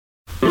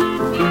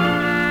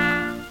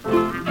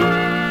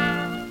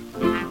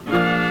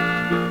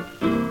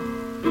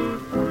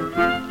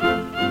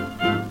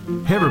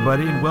Hey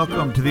everybody, and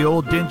welcome to the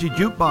Old Dingy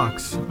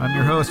Jukebox. I'm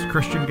your host,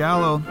 Christian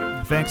Gallo.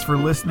 Thanks for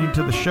listening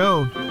to the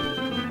show.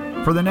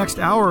 For the next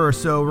hour or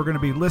so, we're going to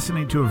be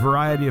listening to a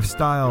variety of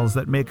styles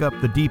that make up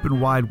the deep and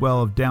wide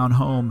well of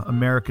down-home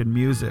American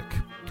music.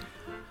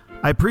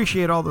 I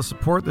appreciate all the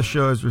support the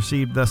show has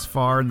received thus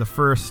far in the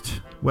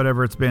first,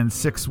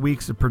 6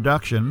 weeks of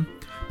production.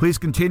 Please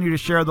continue to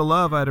share the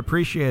love. I'd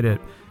appreciate it.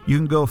 You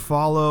can go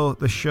follow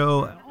the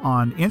show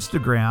on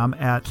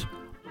Instagram at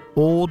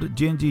Old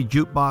Dingy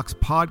Jukebox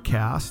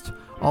Podcast.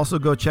 Also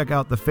go check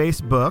out the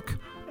Facebook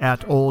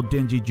at Old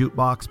Dingy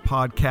Jukebox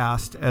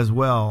Podcast as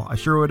well. I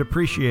sure would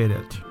appreciate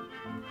it.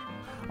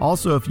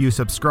 Also, if you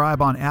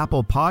subscribe on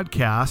Apple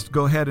Podcast,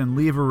 go ahead and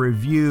leave a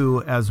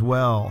review as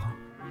well.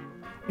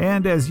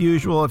 And as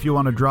usual, if you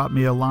want to drop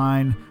me a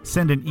line,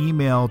 send an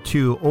email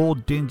to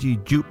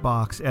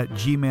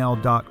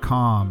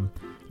olddingyjukebox@gmail.com.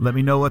 Let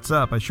me know what's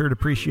up. I sure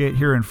appreciate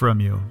hearing from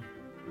you.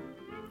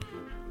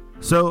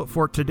 So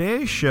for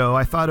today's show,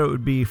 I thought it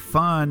would be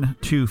fun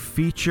to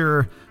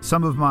feature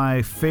some of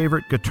my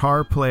favorite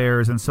guitar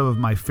players and some of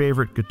my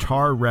favorite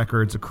guitar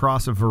records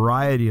across a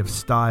variety of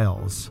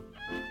styles.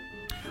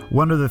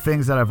 One of the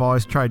things that I've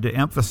always tried to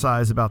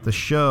emphasize about the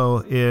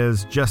show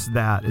is just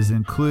that, is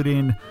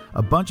including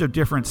a bunch of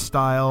different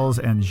styles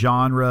and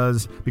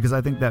genres, because I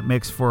think that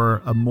makes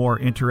for a more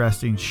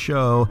interesting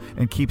show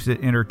and keeps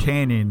it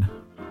entertaining.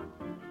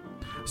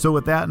 So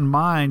with that in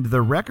mind,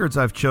 the records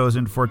I've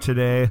chosen for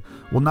today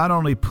will not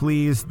only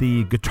please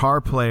the guitar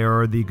player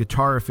or the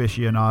guitar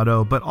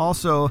aficionado, but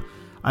also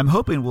I'm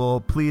hoping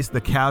will please the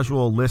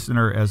casual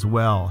listener as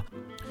well.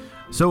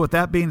 So with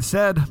that being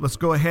said, let's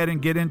go ahead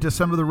and get into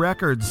some of the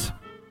records.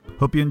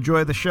 Hope you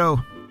enjoy the show.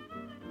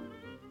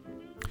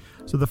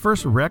 So the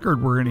first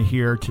record we're going to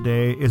hear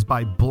today is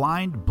by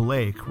Blind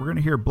Blake. We're going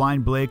to hear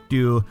Blind Blake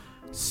do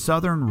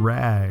Southern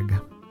Rag.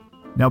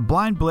 Now,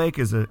 Blind Blake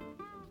is an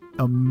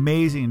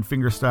amazing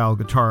fingerstyle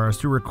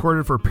guitarist who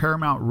recorded for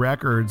Paramount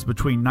Records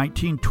between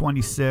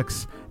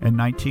 1926 and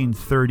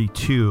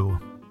 1932.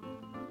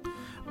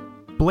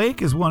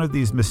 Blake is one of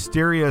these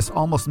mysterious,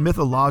 almost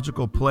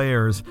mythological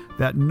players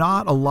that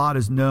not a lot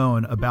is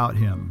known about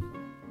him.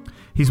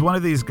 He's one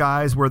of these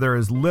guys where there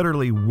is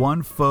literally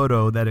one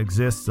photo that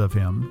exists of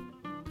him.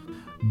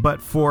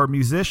 But for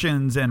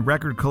musicians and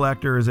record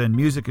collectors and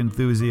music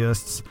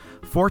enthusiasts,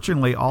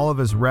 fortunately, all of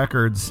his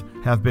records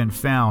have been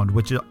found,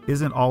 which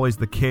isn't always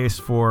the case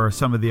for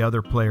some of the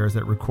other players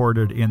that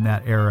recorded in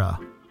that era.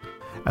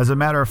 As a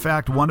matter of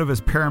fact, one of his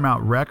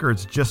Paramount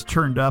records just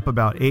turned up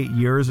about 8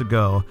 years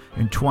ago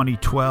in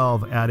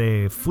 2012 at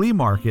a flea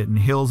market in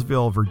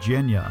Hillsville,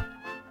 Virginia.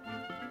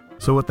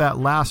 So with that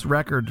last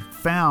record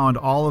found,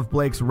 all of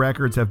Blake's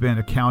records have been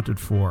accounted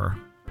for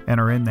and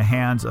are in the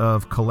hands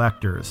of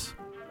collectors.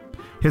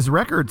 His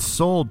records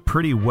sold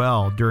pretty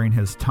well during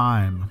his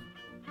time.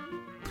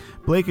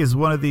 Blake is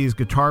one of these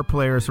guitar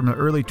players from the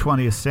early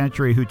 20th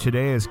century who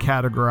today is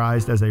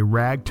categorized as a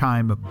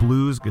ragtime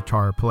blues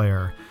guitar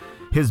player.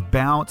 His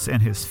bounce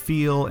and his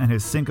feel and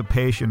his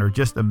syncopation are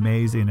just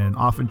amazing, and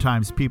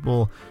oftentimes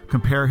people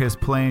compare his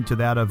playing to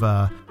that of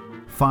a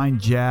fine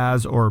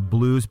jazz or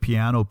blues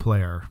piano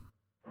player.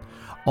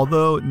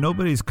 Although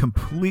nobody's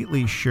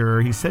completely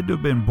sure, he's said to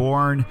have been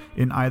born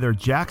in either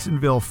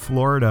Jacksonville,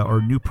 Florida, or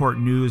Newport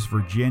News,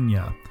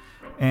 Virginia.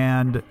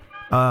 And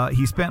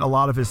he spent a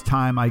lot of his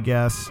time, I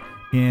guess,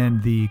 in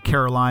the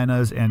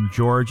Carolinas and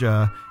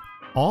Georgia,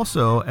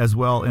 also as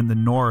well in the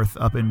north,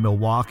 up in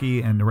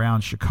Milwaukee and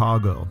around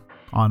Chicago,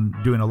 on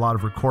doing a lot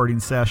of recording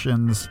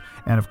sessions.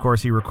 And of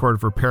course, he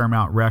recorded for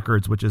Paramount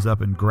Records, which is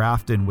up in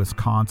Grafton,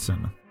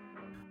 Wisconsin.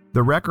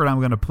 The record I'm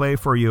going to play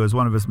for you is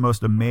one of his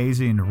most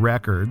amazing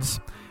records.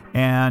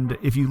 And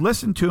if you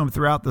listen to him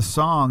throughout the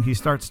song, he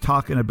starts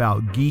talking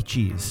about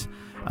Geechees.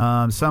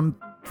 Some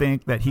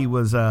think that he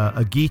was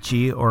a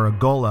Geechee or a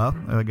Gullah,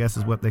 I guess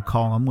is what they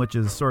call him, which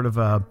is sort of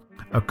a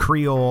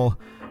Creole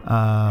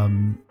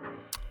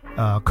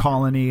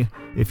colony,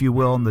 if you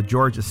will, in the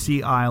Georgia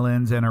Sea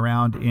Islands and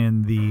around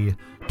in the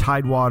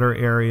Tidewater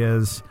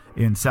areas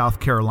in South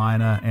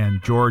Carolina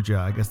and Georgia.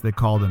 I guess they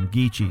called them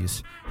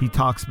Geechees. He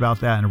talks about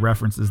that and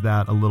references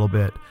that a little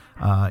bit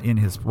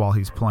while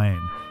he's playing.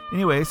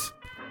 Anyways,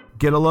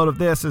 get a load of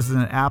this. This is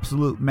an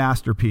absolute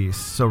masterpiece.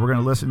 So we're going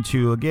to listen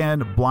to,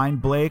 again,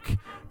 Blind Blake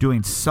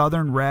doing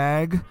Southern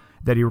Rag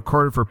that he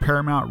recorded for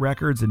Paramount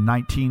Records in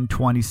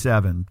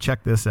 1927.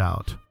 Check this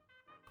out.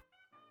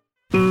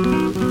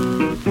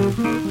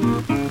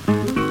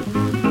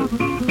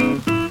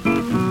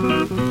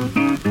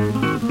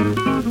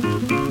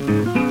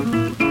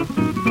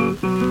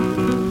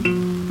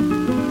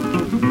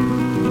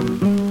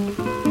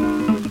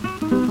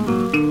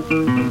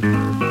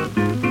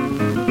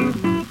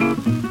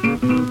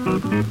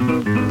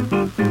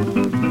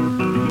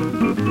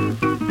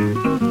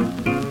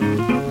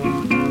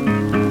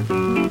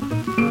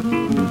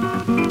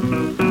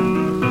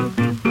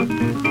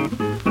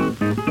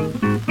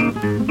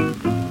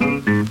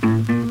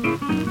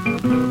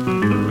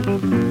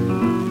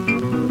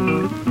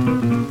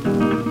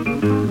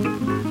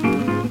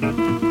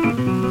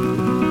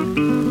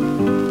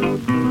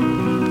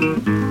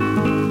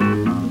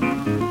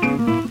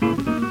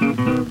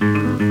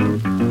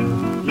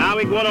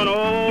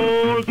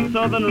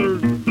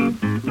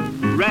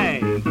 Southern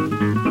rag.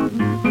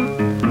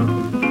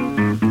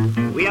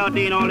 We out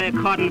there in all that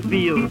cotton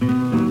field,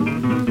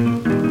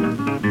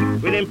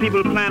 where them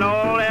people plant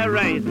all that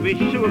rice with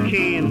sugar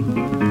cane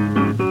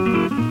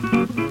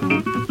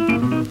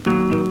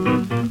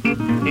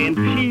and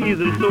peas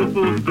and so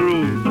forth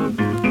grew.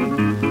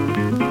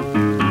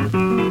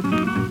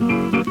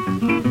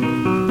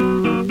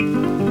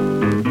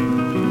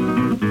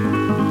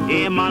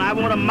 Yeah, man, I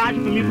want a match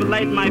for me for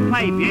lighting my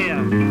pipe,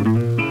 yeah.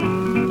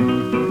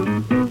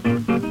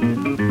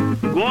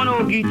 Go on,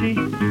 old Geechee.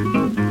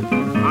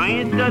 I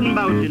ain't studying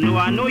about you. No,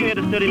 I know you had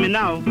to study me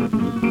now.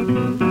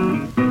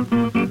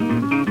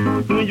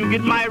 When you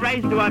get my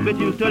rice, though, I bet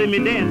you study me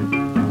then.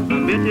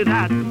 I bet you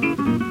that.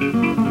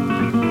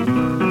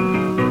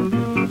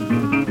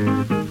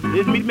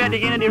 Let's meet me at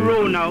the end of the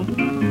road now.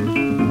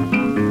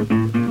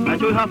 I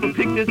show you how to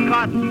pick this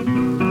cotton.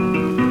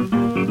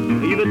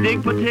 Either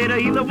dig potato,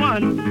 either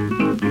one.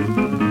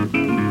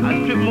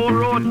 I strip more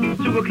raw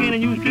sugar cane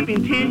than you strip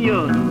in 10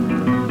 years.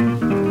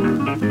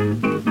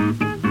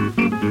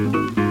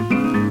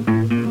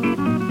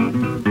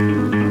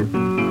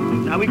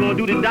 Now we're gonna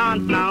do the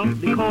dance now.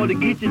 They call it the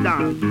Geechee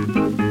dance.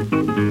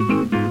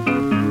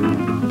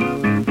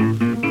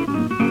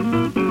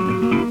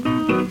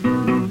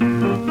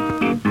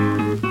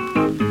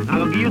 I'm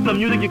gonna give you some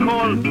music you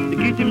call the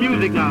Geechee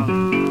music now.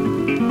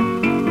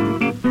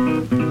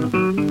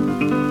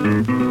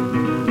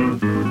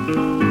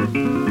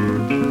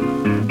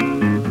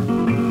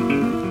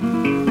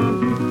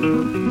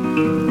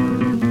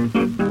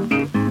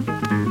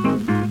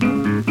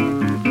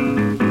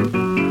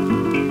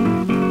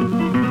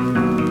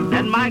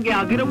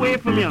 Gal, get away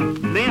from them.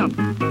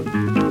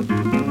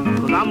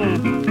 Cause I'm gonna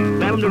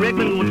grab them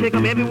directly and gonna take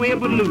them everywhere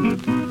but loose.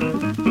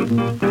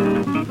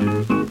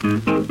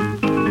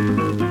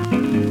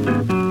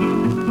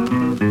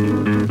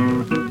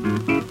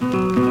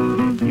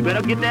 You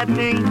better get that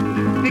thing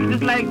fixed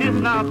just like this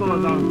now,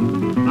 cause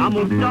I'm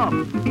gonna stop.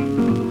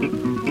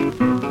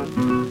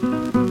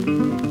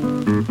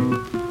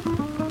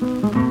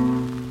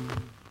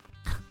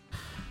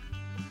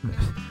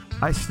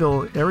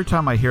 Every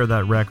time I hear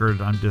that record,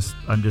 I'm just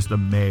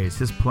amazed.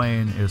 His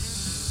playing is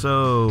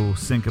so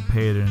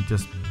syncopated and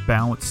just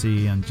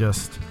bouncy, and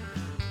just,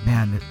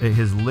 man,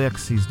 his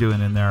licks he's doing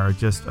in there are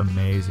just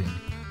amazing.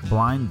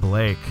 Blind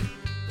Blake,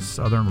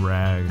 Southern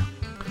Rag.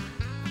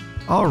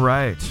 All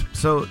right,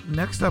 so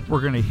next up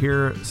we're going to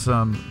hear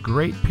some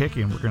great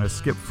picking. We're going to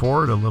skip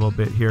forward a little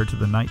bit here to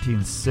the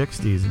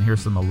 1960s and hear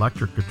some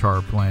electric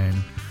guitar playing.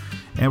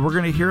 And we're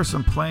going to hear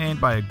some playing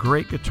by a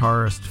great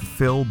guitarist,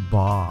 Phil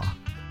Baugh.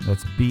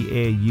 That's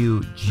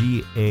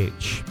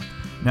B-A-U-G-H.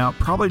 Now,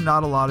 probably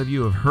not a lot of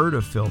you have heard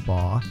of Phil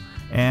Baugh,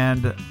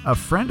 and a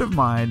friend of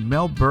mine,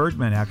 Mel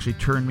Bergman, actually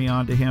turned me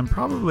on to him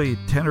probably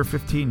 10 or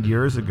 15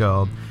 years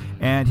ago,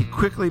 and he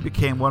quickly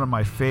became one of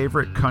my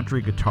favorite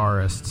country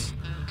guitarists.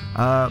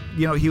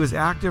 He was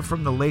active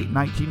from the late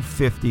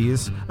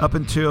 1950s up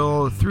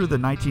until through the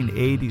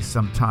 1980s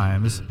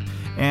sometimes.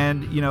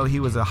 And, he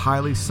was a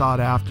highly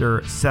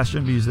sought-after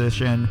session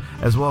musician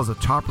as well as a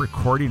top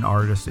recording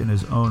artist in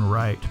his own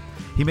right.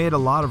 He made a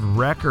lot of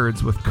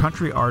records with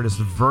country artist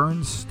Vern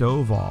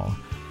Stovall.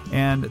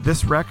 And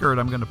this record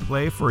I'm going to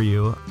play for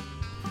you,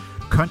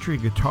 Country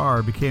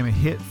Guitar, became a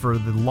hit for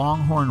the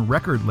Longhorn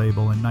record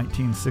label in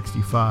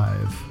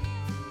 1965.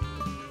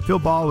 Phil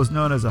Baugh was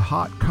known as a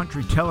hot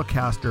country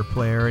Telecaster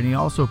player, and he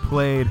also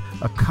played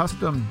a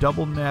custom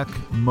double-neck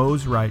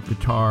Mosrite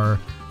guitar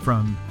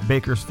from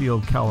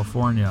Bakersfield,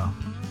 California.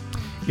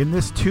 In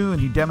this tune,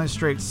 he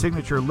demonstrates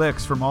signature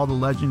licks from all the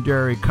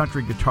legendary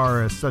country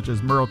guitarists such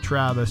as Merle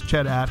Travis,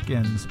 Chet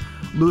Atkins,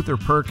 Luther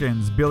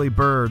Perkins, Billy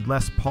Byrd,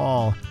 Les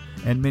Paul,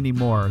 and many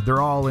more.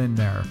 They're all in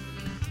there.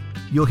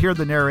 You'll hear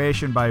the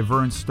narration by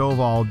Vern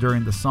Stovall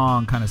during the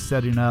song, kind of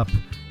setting up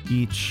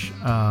each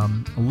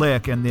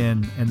lick, and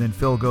then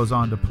Phil goes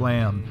on to play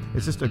them.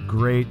 It's just a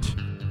great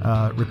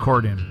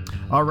recording.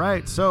 All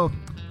right, so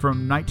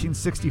from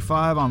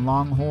 1965 on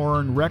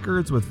Longhorn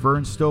Records with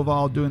Vern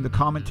Stovall doing the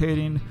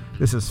commentating,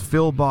 this is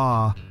Phil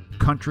Baugh,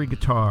 Country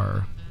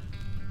Guitar.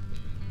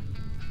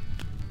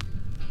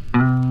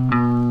 Down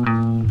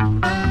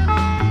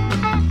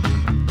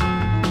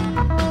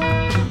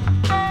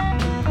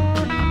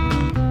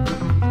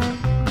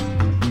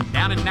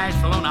in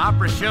Nashville on the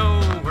Opera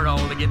Show, where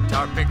all the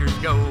guitar pickers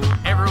go,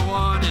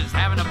 everyone is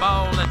having a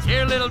ball. Let's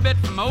hear a little bit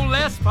from old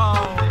Les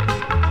Paul.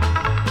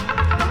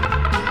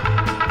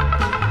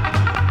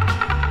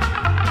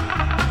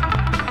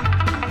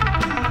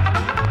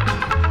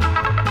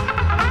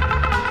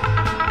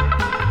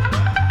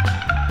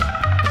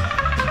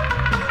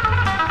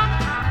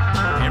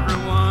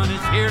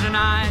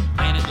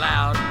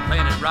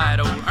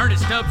 Right, old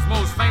Ernest Tubbs'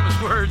 most famous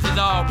words is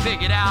all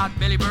pick it out,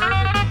 Billy Byrd.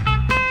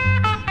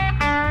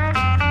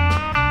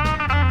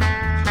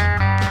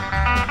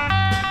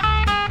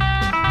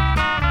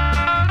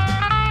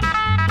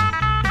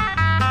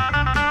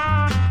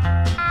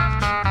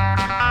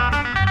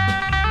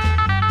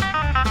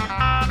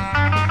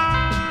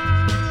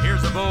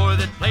 Here's a boy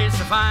that plays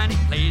so fine, he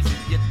plays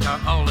his guitar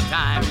all the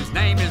time. His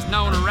name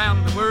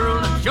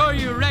sure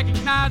you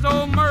recognize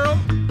old Merle.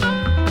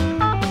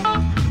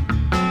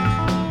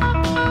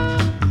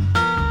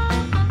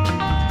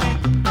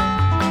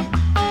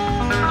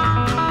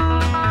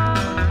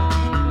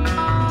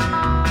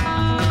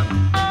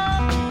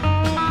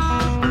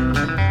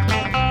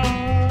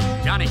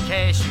 Johnny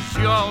Cash, as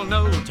you all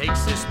know,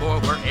 takes this boy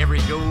wherever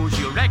he goes.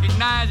 You'll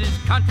recognize his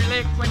country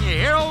lick when you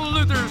hear old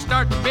Luther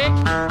start to pick.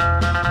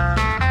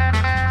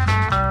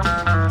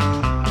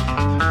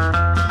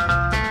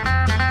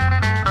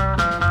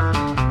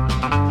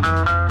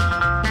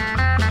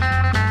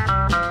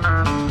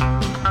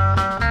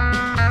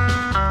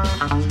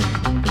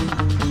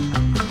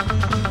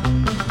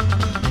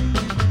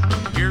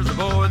 Here's a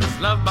boy that's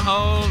loved by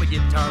all, the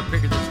guitar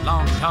picker that's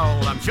long and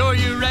tall. I'm sure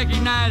you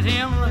recognize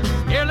him. Let's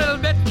hear a little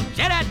bit.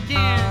 Jet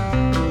Atkins.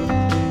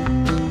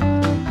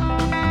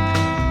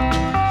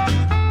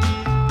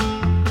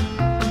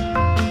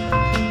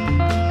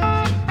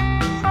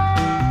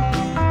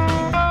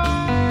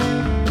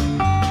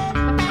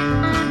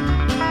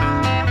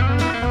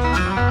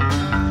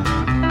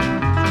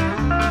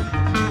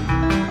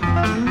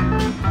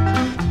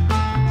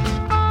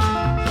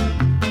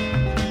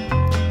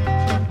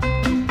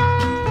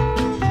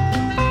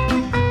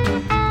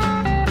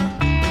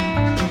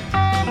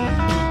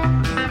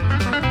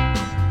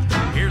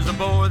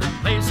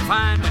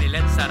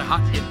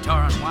 Hot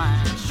guitar and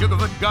wine.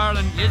 Sugarfoot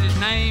Garland is his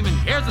name, and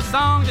here's a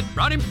song that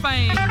brought him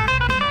fame.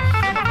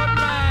 Sugarfoot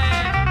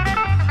Rag.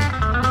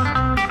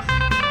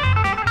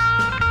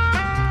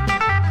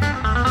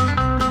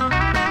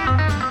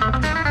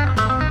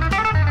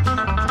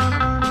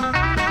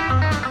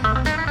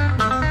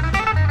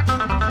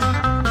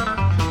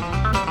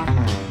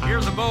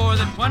 Here's a boy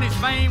that won his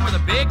fame with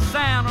a big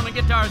sound on a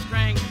guitar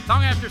string.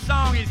 Song after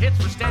song, his hits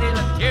were steady.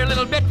 Let's hear a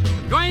little bit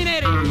from Duane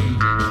Eddy.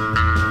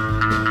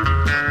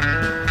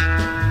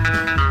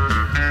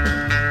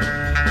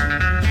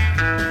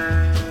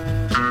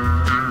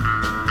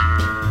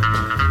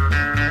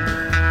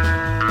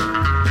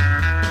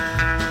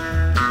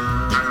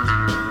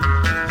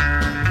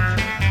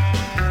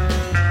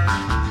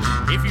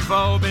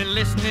 All been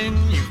listening,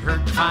 you've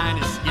heard the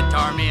finest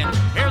guitar men.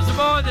 Here's the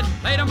boy that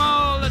played them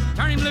all. Let's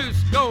turn him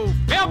loose. Go,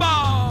 Phil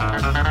Ball!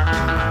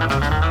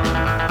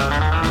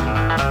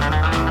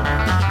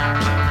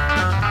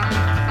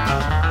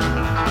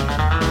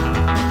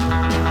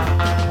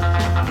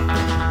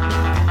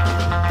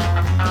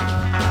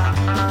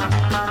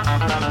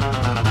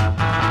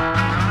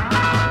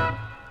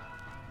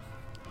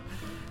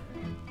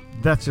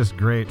 That's just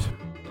great.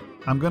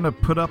 I'm going to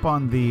put up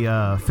on the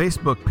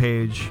Facebook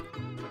page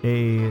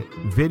a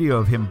video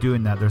of him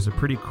doing that. There's a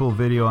pretty cool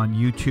video on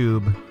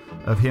YouTube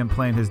of him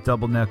playing his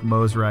double neck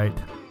Mosrite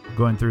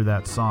going through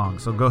that song.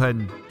 So go ahead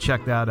and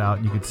check that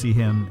out. You can see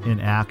him in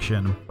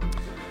action.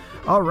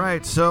 All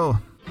right, so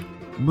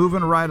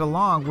moving right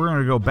along, we're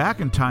going to go back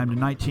in time to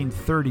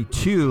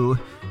 1932,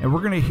 and we're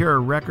going to hear a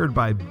record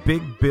by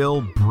Big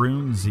Bill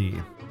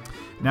Broonzy.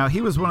 Now, he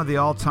was one of the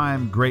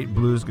all-time great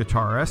blues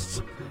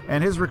guitarists,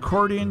 and his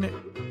recording,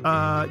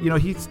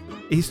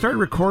 he started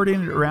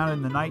recording around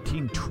in the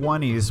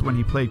 1920s when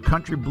he played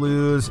country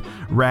blues,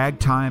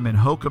 ragtime, and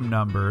hokum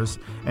numbers,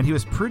 and he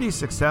was pretty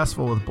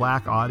successful with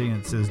black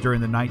audiences during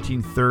the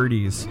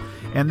 1930s.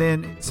 And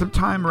then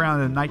sometime around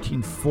the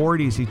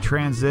 1940s, he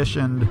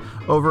transitioned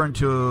over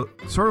into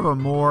sort of a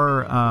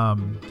more,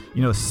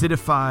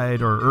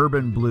 citified or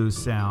urban blues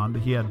sound.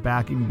 He had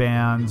backing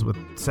bands with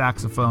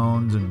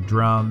saxophones and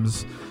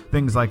drums,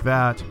 things like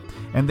that.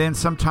 And then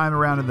sometime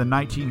around in the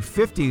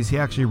 1950s, he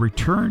actually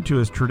returned to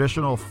his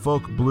traditional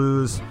folk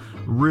blues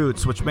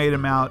roots, which made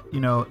him out,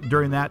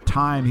 during that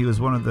time, he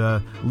was one of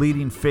the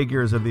leading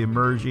figures of the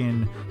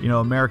emerging,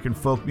 American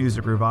folk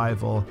music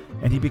revival.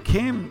 And he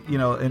became,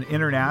 an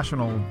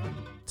international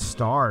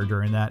star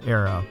during that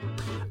era.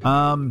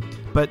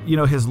 But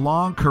his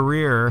long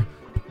career,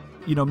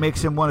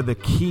 makes him one of the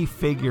key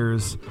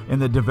figures in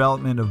the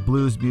development of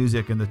blues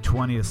music in the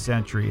 20th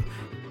century.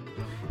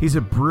 He's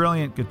a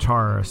brilliant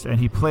guitarist, and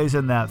he plays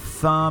in that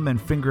thumb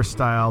and finger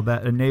style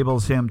that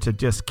enables him to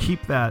just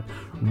keep that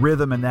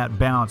rhythm and that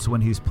bounce when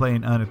he's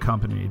playing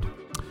unaccompanied.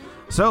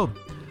 So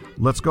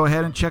let's go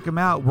ahead and check him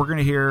out. We're going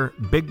to hear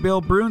Big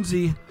Bill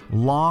Broonzy,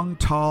 Long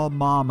Tall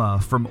Mama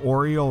from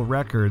Oriole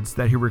Records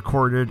that he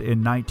recorded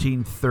in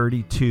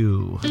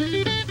 1932.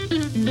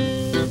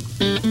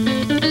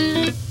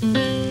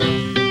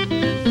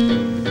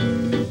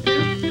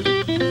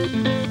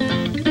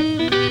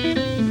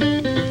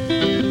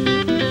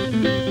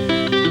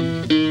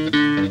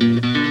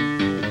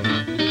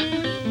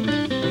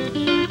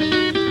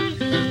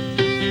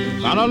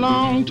 Got a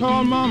long,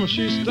 tall mama,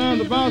 she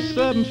stands about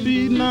 7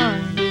 feet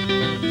 9.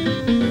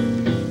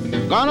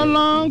 Got a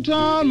long,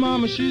 tall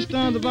mama, she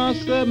stands about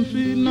 7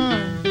 feet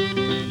 9.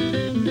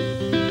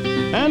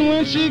 And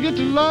when she get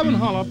to loving,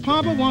 holler,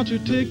 Papa, won't you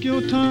take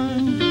your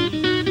time?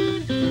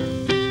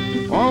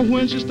 Or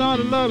when she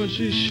started loving,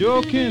 she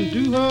sure can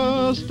do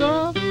her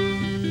stuff.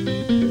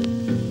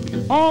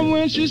 Or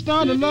when she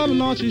started loving,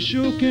 Lord, she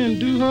sure can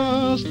do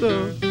her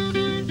stuff.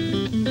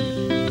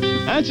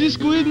 And she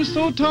squeezed me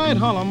so tight,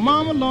 holler,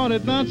 Mama, Lord,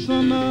 that's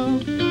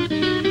enough.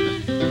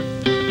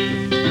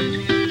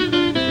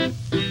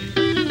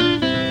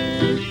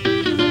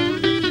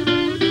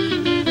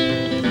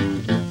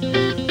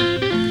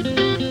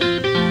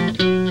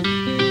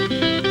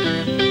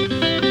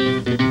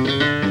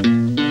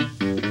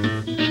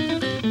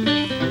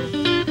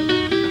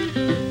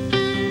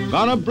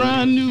 Got a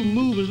brand new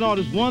movie, Lord,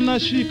 it's one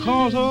that she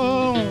calls her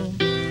own.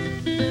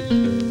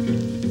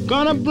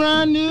 Got a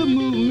brand new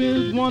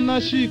movie, one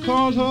that she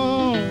calls her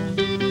own.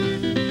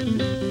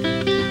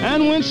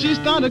 And when she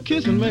started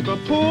kissing, make a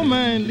poor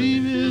man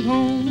leave his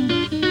home.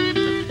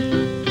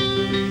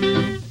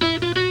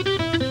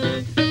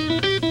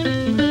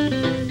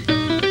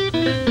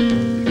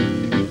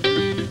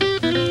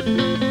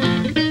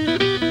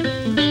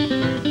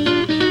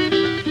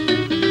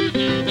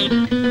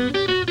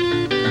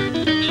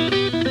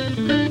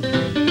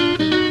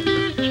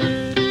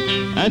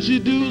 And she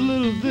do a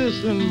little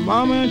this, and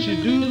Mama, and she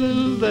do a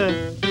little that.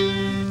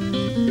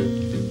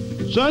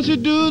 So she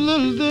do a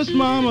little this,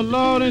 Mama,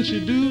 Lord, and she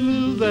do a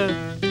little that.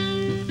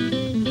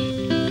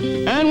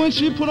 And when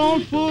she put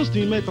on full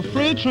steam, make a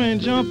freight train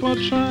jump a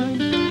track.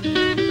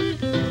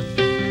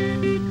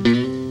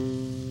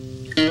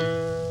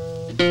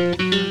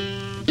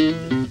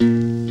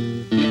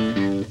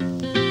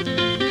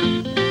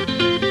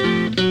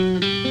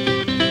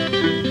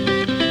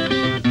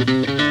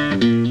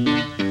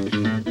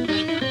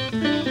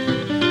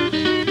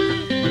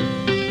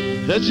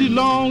 That she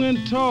long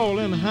and tall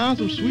and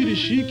handsome, sweet as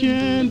she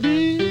can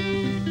be.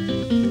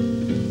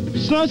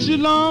 Such a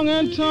long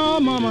and tall,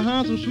 Mama,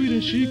 handsome, sweet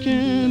as she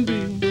can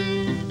be.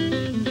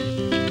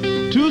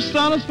 To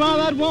satisfy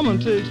that woman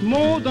takes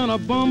more than a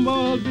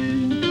bumblebee.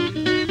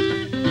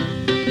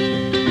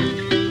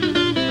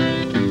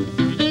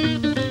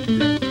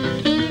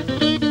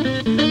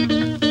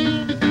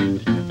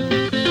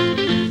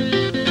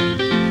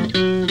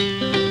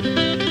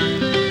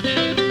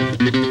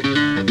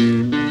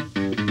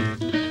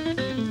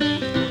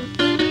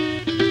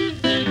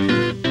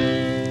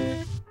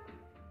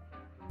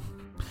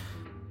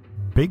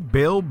 Big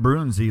Bill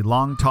Brunsey,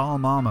 Long Tall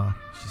Mama.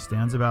 She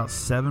stands about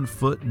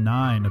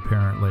 7'9",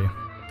 apparently.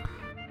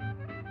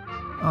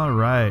 All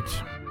right.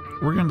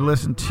 We're going to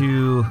listen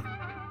to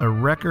a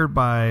record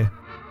by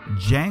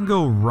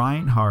Django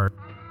Reinhardt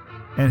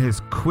and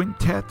his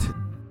Quintet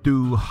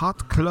du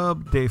Hot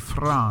Club de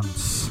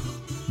France.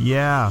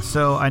 Yeah,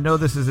 so I know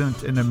this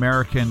isn't an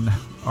American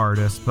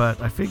artist,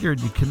 but I figured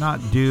you cannot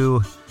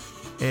do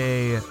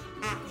a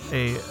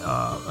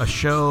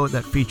show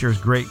that features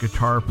great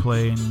guitar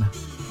playing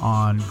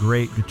on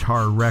great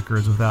guitar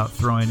records without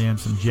throwing in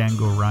some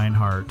Django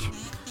Reinhardt.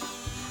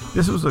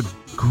 This was a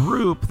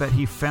group that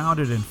he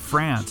founded in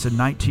France in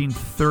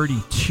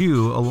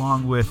 1932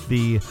 along with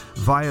the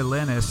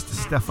violinist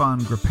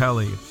Stéphane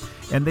Grappelli.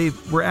 And they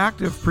were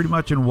active pretty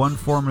much in one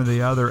form or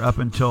the other up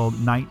until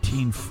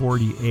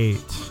 1948.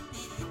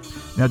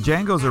 Now,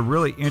 Django's a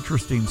really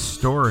interesting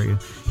story.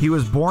 He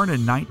was born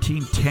in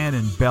 1910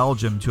 in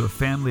Belgium to a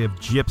family of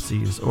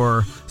gypsies,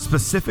 or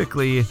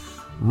specifically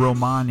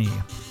Romani.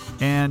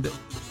 And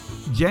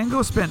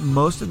Django spent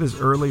most of his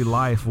early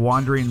life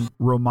wandering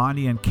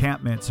Romani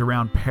encampments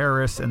around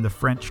Paris and the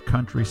French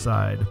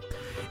countryside.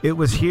 It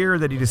was here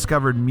that he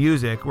discovered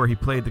music, where he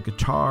played the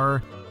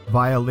guitar,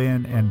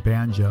 violin, and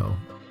banjo.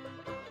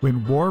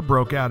 When war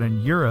broke out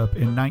in Europe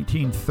in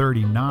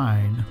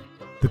 1939,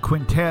 the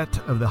quintet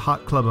of the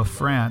Hot Club of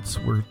France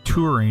were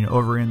touring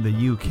over in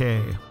the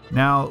UK.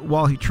 Now,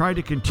 while he tried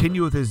to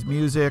continue with his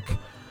music,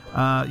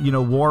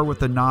 war with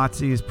the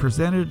Nazis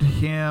presented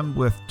him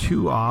with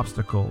two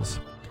obstacles.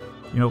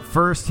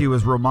 First, he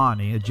was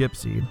Romani, a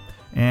gypsy,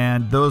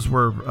 and those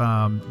were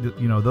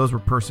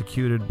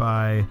persecuted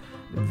by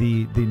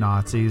the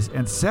Nazis.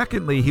 And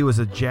secondly, he was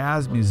a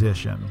jazz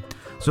musician.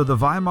 So the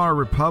Weimar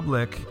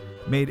Republic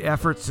made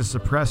efforts to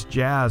suppress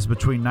jazz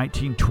between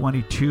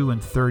 1922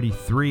 and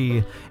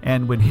 33.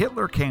 And when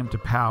Hitler came to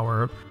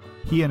power,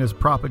 he and his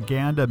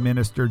propaganda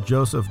minister,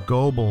 Joseph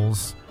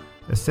Goebbels,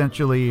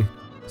 essentially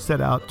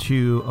set out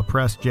to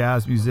oppress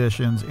jazz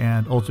musicians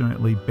and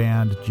ultimately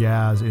banned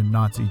jazz in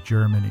Nazi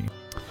Germany.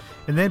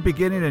 And then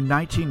beginning in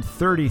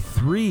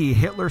 1933,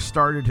 Hitler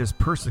started his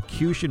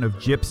persecution of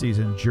gypsies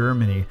in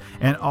Germany,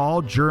 and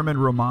all German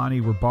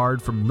Romani were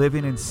barred from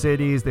living in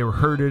cities. They were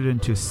herded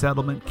into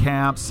settlement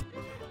camps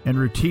and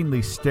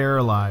routinely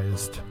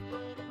sterilized.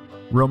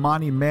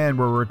 Romani men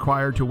were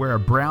required to wear a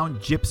brown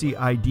gypsy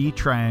ID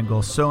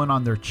triangle sewn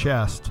on their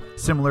chest,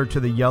 similar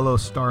to the yellow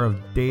Star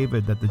of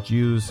David that the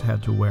Jews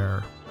had to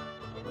wear.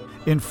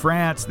 In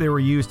France, they were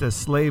used as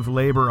slave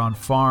labor on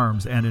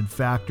farms and in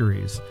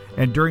factories.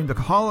 And during the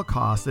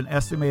Holocaust, an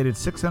estimated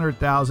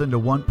 600,000 to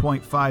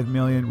 1.5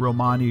 million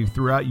Romani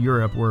throughout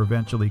Europe were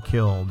eventually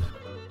killed.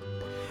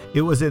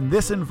 It was in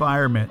this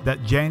environment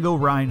that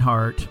Django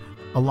Reinhardt,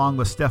 along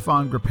with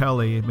Stéphane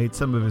Grappelli, made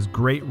some of his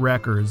great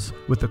records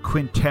with the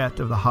Quintet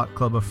of the Hot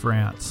Club of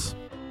France.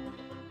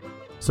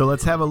 So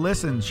let's have a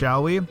listen,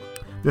 shall we?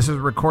 This is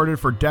recorded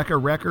for Decca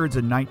Records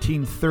in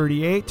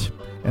 1938,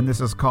 and this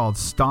is called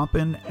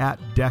Stompin' at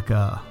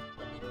Decca.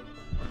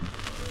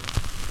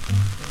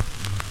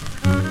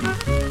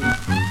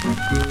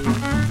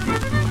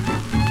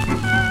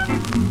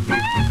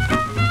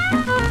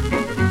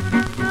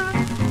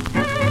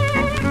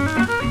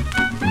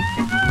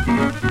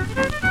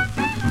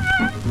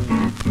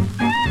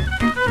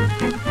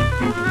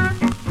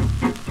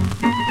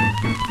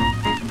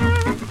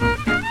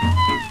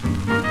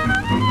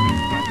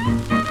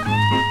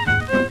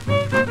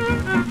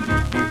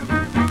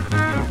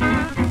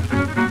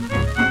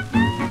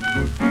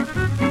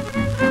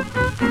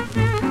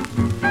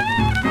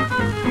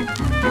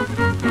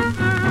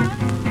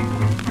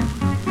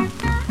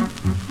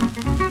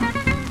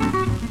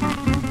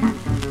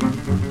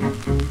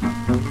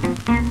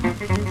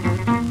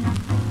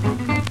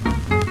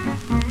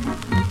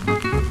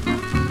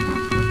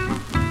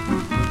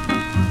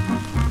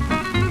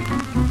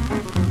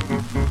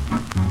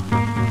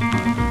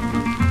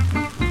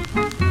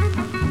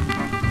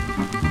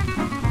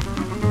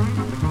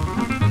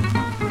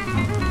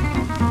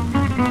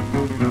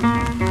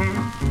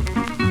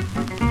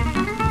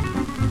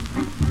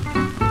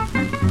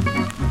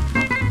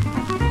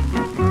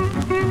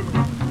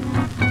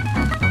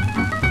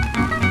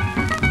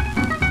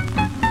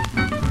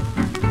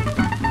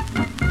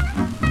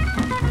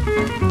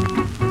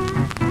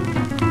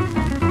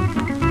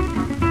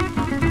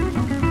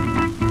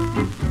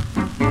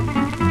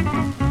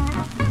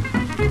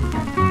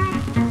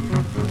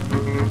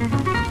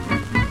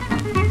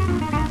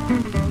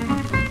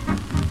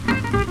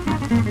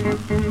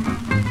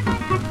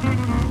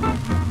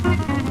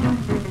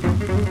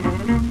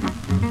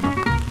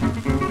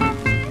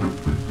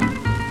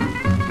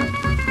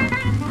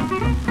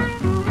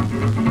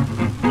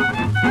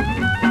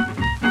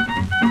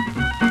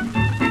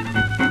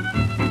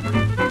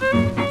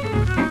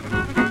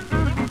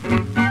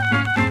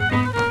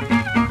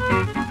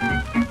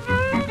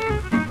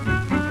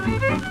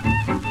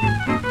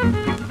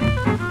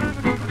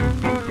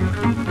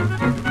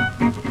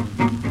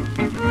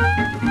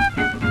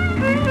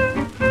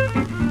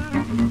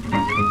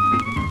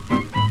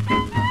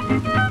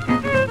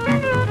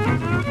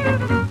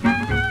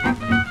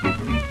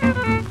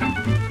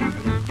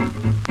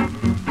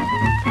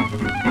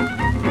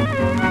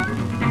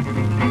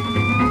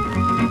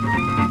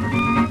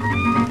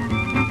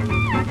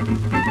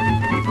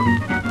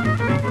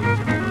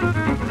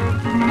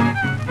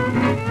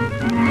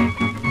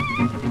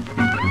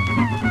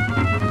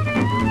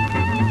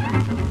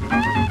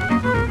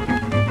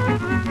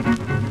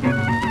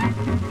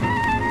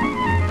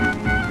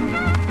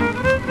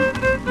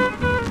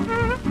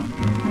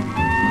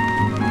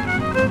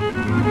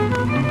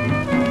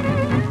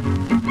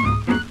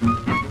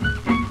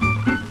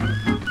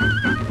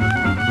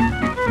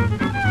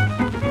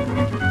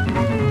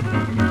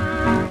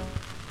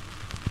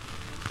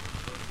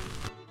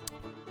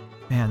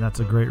 That's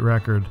a great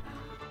record.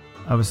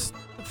 I was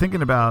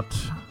thinking about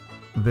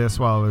this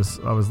while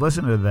I was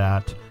listening to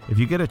that. If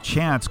you get a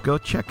chance, go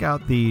check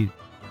out the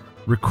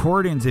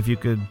recordings if you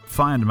could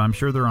find them. I'm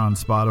sure they're on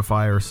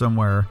Spotify or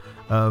somewhere,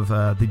 of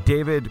the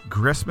David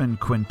Grisman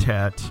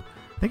Quintet.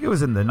 I think it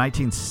was in the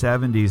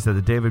 1970s that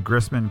the David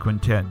Grisman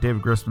Quintet.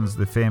 David Grisman's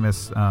the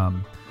famous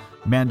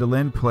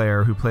mandolin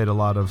player who played a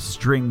lot of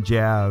string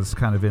jazz,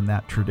 kind of in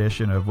that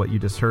tradition of what you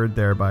just heard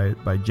there by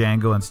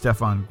Django and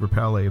Stefan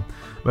Grappelli.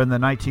 But in the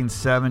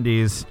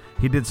 1970s,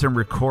 he did some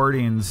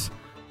recordings.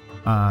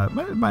 It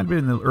might have been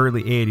in the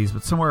early 80s,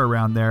 but somewhere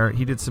around there,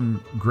 he did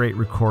some great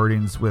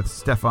recordings with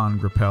Stefan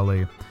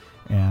Grappelli,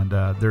 and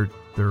they're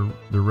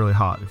really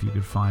hot. If you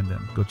could find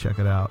them, go check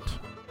it out.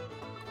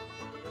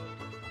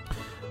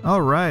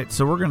 All right,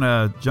 so we're going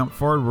to jump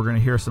forward. We're going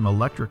to hear some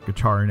electric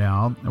guitar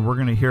now, and we're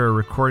going to hear a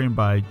recording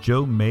by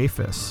Joe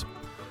Maphis.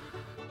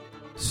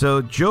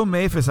 So Joe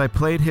Maphis, I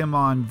played him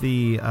on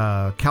the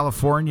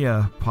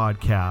California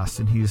podcast,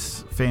 and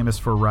he's famous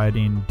for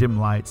writing Dim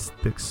Lights,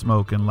 Thick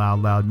Smoke, and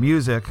Loud, Loud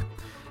Music,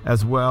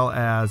 as well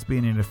as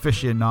being an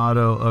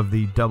aficionado of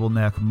the double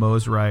neck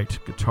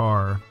Mosrite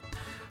guitar.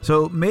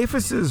 So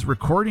Maphis's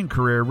recording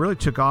career really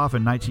took off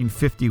in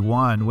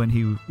 1951 when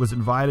he was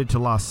invited to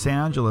Los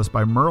Angeles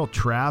by Merle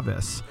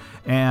Travis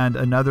and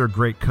another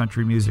great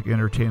country music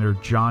entertainer,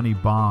 Johnny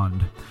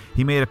Bond.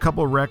 He made a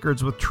couple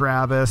records with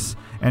Travis,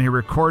 and he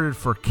recorded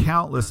for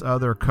countless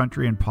other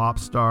country and pop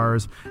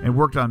stars and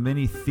worked on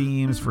many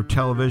themes for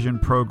television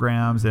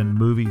programs and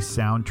movie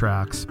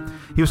soundtracks.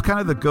 He was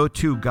kind of the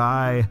go-to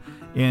guy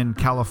in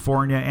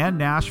California and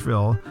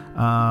Nashville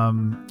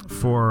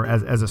for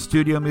as a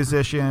studio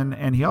musician,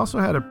 and he also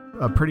had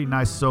a pretty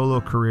nice solo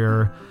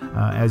career,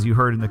 as you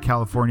heard in the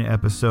California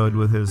episode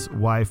with his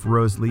wife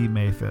Rose Lee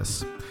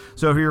Maphis.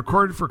 So he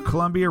recorded for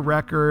Columbia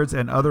Records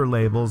and other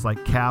labels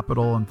like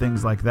Capitol and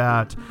things like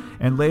that,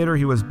 and later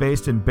he was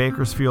based in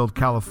Bakersfield,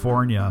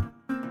 California.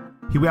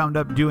 He wound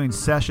up doing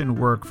session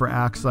work for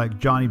acts like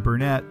Johnny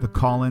Burnett, the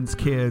Collins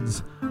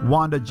Kids,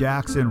 Wanda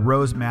Jackson,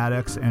 Rose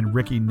Maddox, and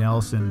Ricky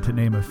Nelson, to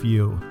name a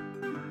few.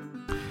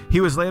 He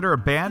was later a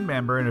band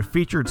member and a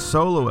featured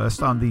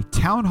soloist on the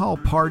Town Hall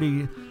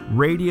Party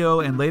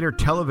radio and later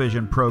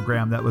television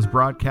program that was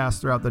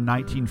broadcast throughout the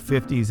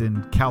 1950s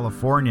in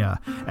California,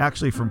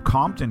 actually from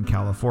Compton,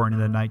 California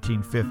in the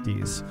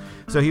 1950s.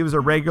 So he was a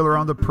regular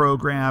on the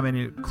program, and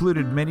it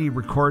included many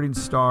recording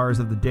stars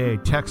of the day: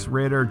 Tex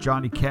Ritter,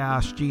 Johnny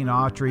Cash, Gene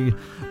Autry,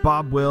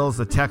 Bob Wills,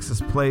 the Texas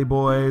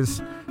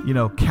Playboys,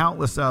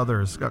 countless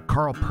others. Got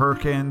Carl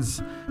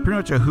Perkins, pretty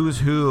much a who's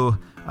who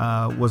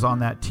was on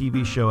that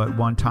TV show at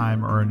one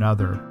time or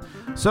another.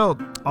 So,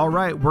 all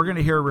right, we're going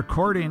to hear a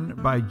recording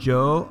by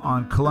Joe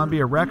on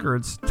Columbia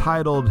Records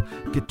titled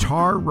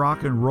Guitar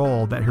Rock and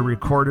Roll that he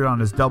recorded on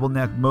his double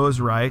neck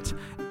Mosrite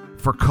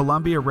for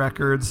Columbia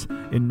Records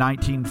in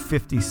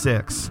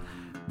 1956.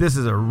 This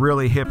is a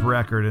really hip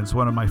record, and it's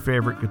one of my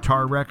favorite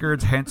guitar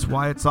records, hence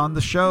why it's on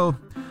the show.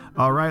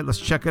 All right, let's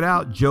check it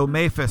out. Joe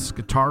Maphis,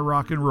 Guitar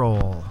Rock and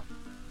Roll.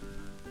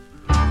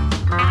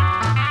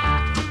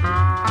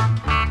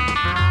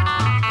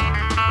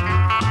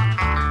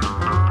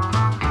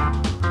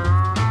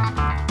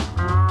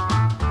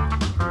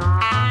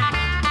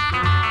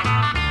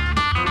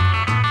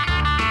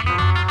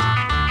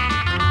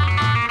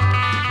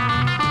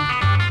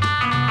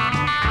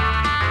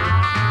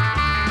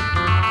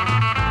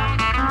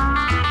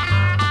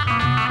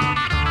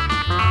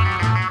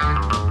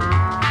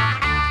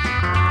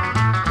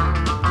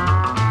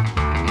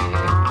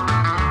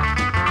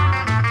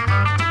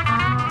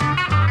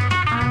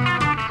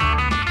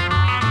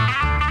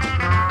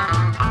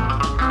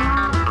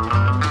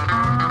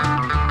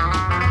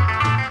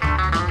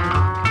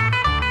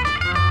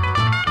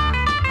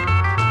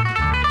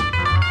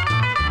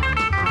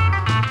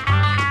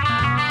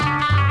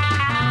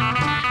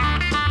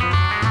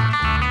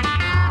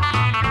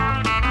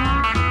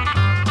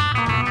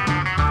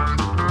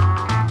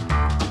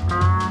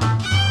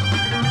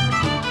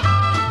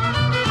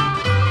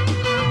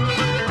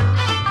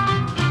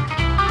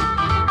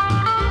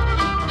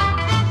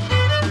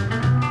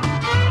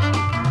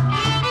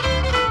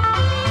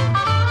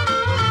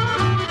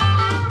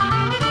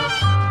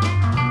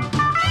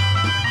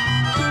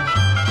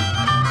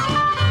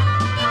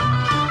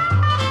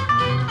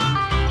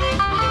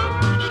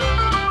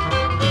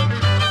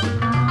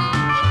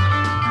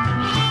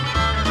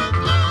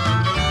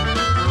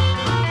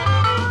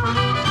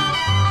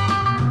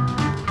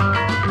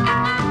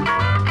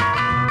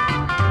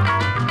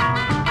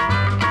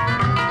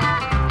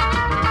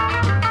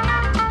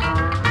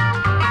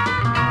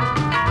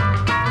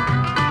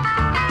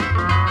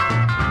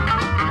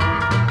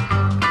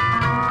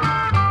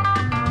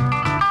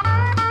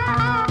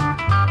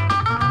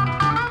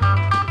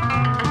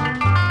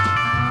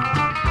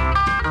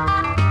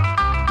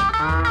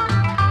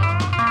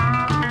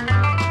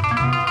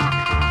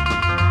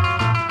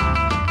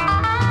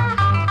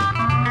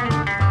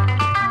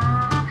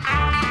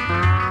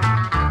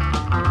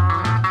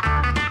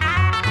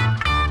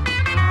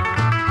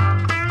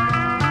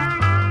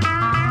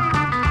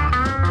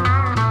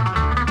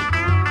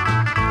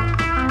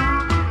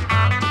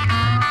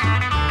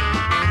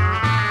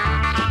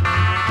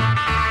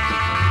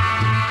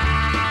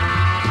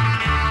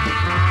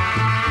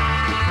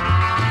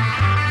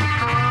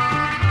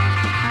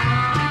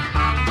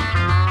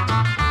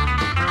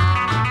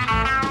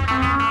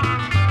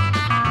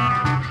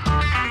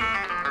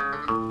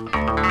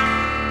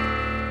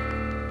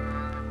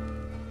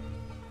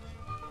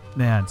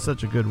 Man,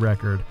 such a good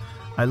record.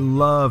 I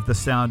love the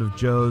sound of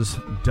Joe's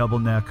double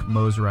neck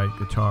Mosrite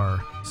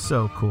guitar.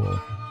 So cool.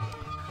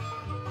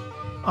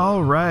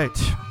 All right.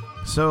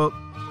 So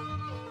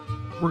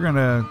we're going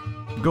to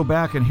go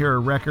back and hear a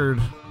record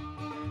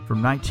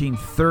from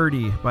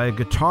 1930 by a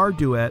guitar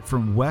duet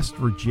from West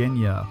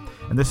Virginia.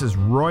 And this is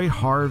Roy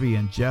Harvey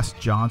and Jess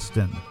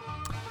Johnston.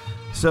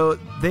 So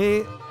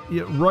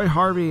Roy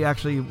Harvey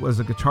actually was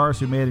a guitarist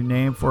who made a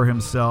name for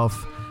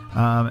himself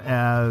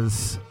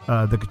as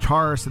the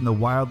guitarist in the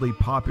wildly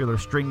popular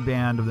string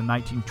band of the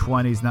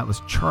 1920s, and that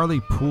was Charlie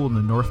Poole and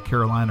the North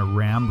Carolina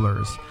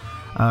Ramblers.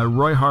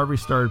 Roy Harvey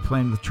started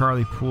playing with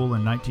Charlie Poole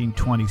in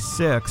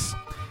 1926,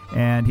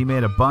 and he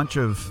made a bunch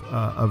of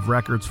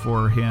records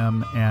for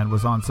him and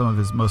was on some of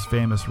his most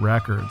famous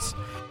records.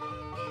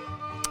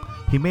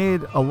 He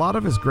made a lot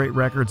of his great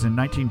records in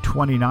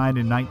 1929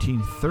 and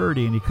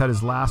 1930, and he cut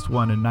his last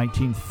one in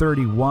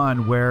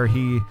 1931, where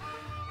he,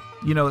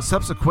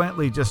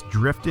 subsequently just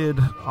drifted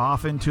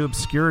off into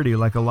obscurity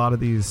like a lot of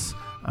these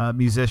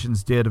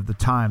musicians did of the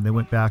time. They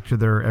went back to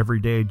their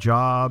everyday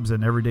jobs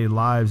and everyday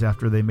lives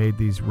after they made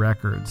these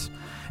records.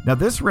 Now,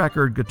 this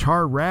record,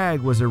 Guitar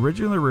Rag, was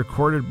originally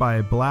recorded by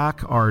a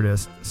black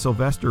artist,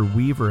 Sylvester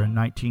Weaver, in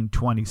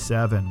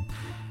 1927.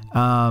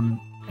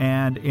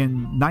 And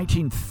in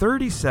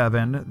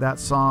 1937, that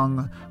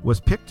song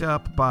was picked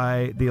up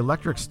by the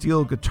Electric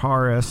Steel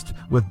guitarist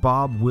with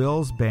Bob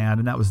Wills' band,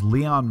 and that was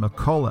Leon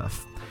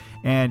McAuliffe.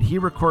 And he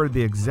recorded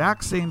the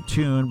exact same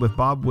tune with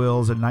Bob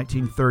Wills in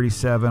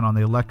 1937 on the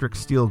electric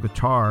steel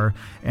guitar,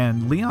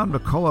 and Leon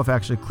McAuliffe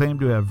actually claimed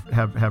to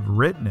have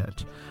written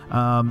it.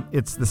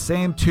 It's the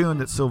same tune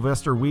that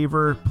Sylvester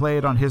Weaver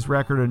played on his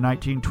record in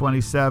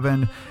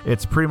 1927.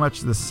 It's pretty much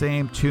the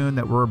same tune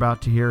that we're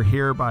about to hear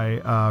here by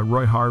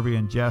Roy Harvey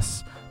and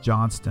Jess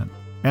Johnston.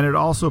 And it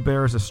also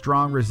bears a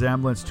strong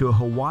resemblance to a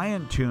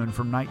Hawaiian tune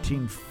from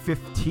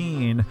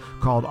 1915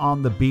 called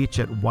On the Beach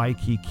at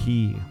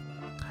Waikiki.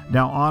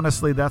 Now,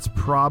 honestly, that's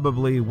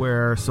probably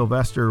where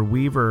Sylvester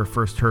Weaver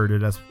first heard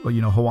it. As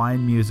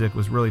Hawaiian music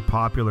was really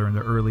popular in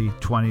the early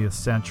 20th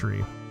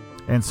century.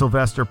 And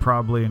Sylvester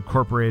probably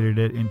incorporated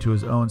it into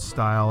his own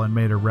style and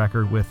made a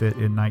record with it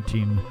in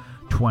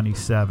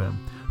 1927.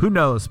 Who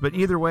knows? But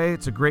either way,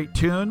 it's a great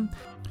tune.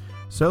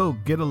 So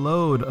get a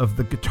load of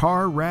the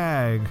Guitar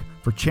Rag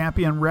for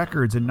Champion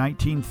Records in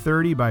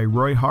 1930 by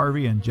Roy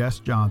Harvey and Jess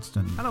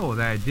Johnston. Hello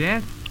there,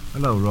 Jess.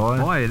 Hello, Roy.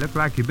 Boy, it looks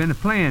like you've been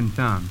playing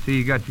some. See,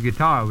 you got your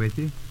guitar with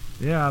you.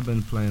 Yeah, I've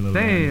been playing a little.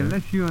 Say,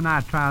 let's you and I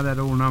try that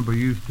old number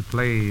you used to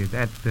play,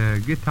 that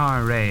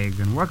Guitar Rag,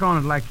 and work on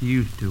it like you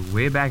used to,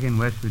 way back in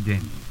West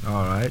Virginia.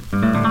 All right.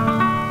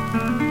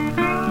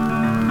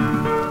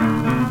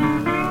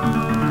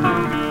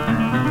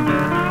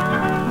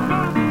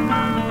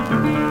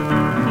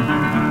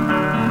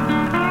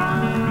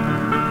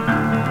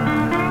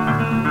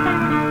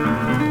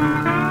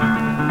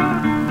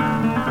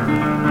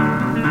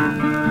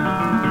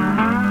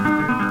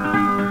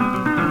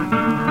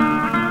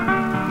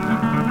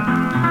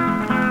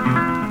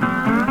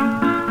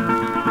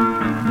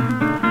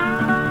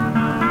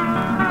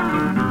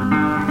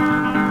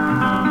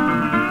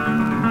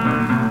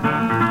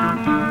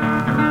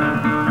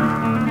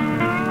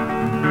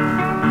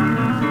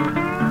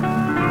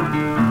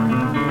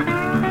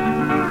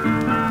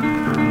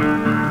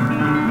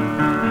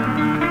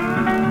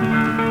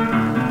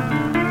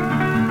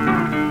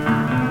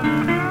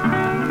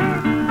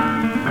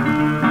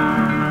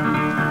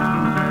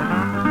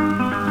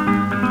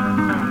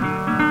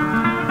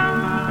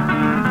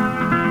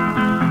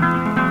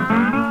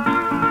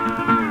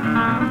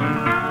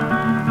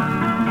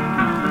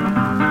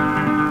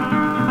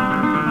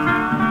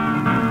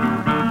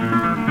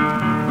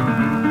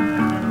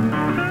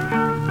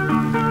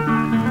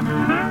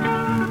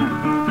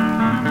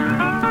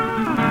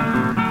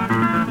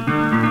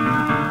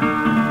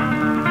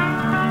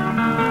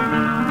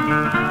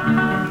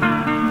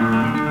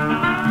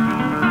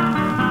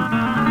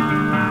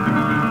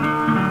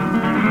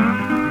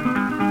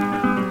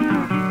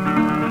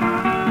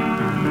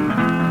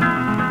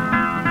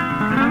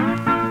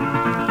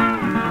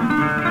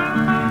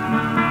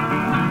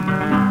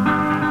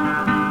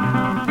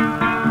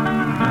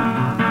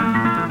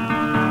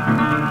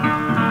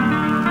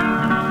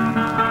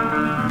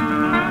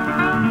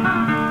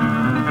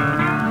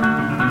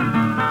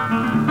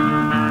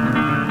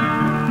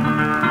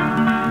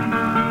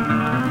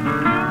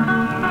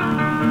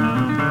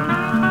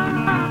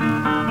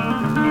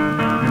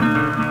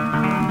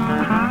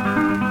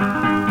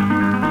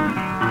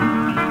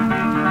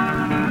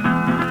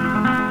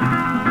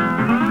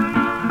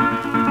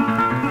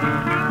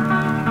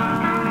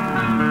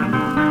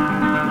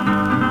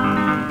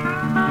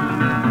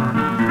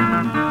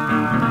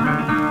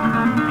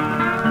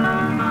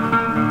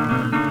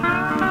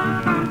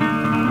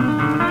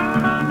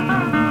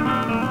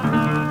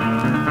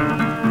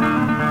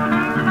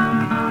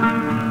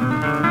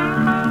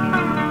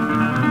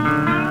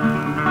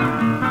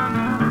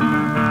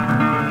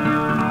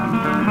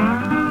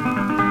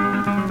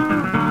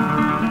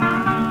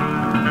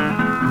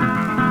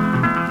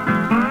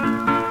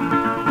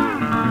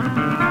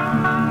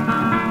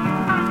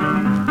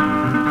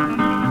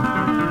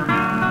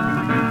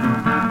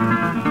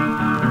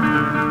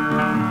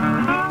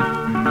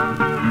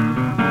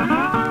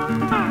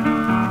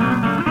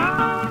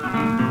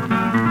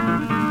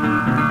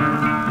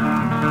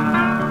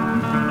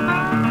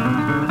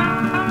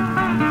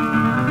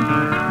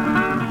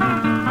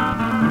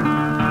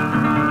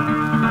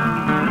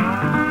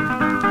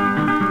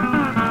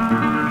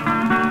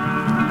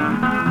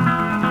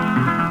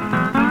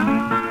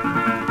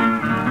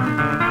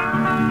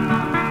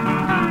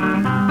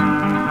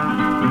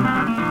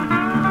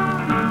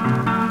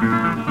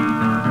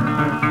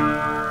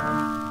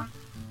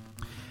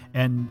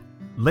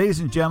 Ladies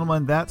and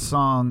gentlemen, that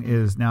song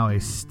is now a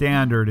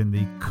standard in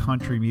the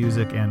country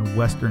music and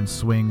western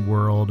swing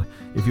world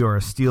if you are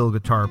a steel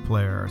guitar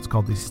player. It's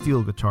called the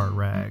steel guitar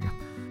rag.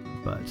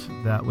 But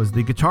that was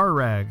the guitar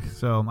rag.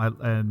 So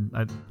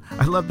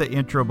I love the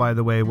intro, by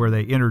the way, where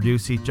they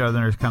introduce each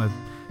other and kind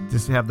of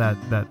just have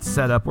that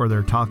setup where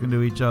they're talking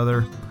to each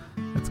other.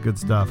 That's good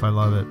stuff. I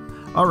love it.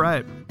 All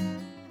right.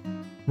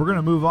 We're going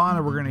to move on,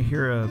 and we're going to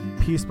hear a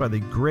piece by the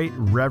great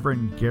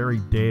Reverend Gary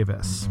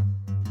Davis.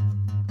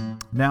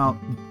 Now,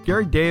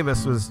 Gary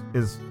Davis is,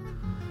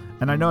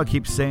 and I know I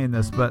keep saying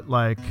this, but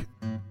like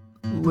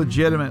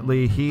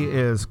legitimately, he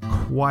is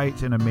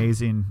quite an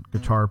amazing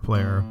guitar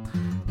player.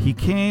 He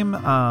came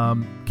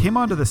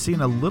onto the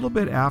scene a little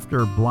bit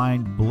after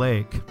Blind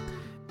Blake,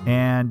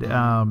 and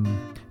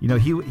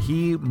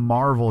he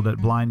marveled at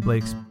Blind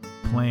Blake's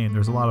playing.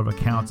 There's a lot of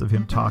accounts of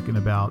him talking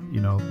about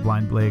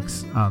Blind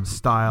Blake's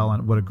style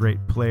and what a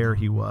great player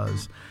he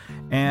was.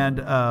 And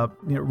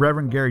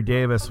Reverend Gary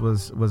Davis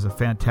was a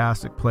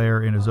fantastic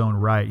player in his own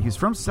right. He's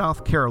from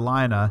South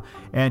Carolina,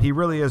 and he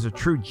really is a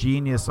true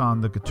genius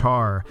on the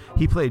guitar.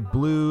 He played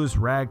blues,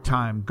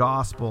 ragtime,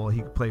 gospel.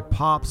 He could play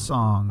pop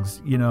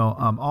songs,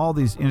 all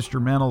these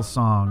instrumental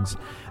songs.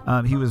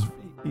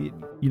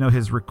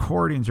 His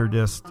recordings are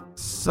just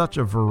such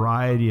a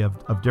variety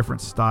of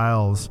different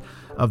styles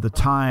of the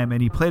time,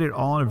 and he played it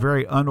all in a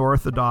very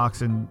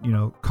unorthodox and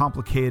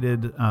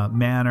complicated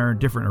manner,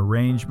 different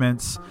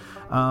arrangements.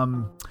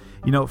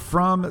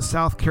 From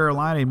South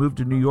Carolina, he moved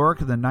to New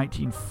York in the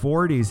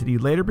 1940s, and he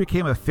later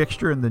became a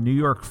fixture in the New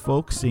York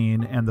folk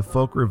scene and the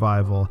folk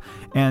revival.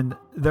 And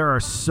there are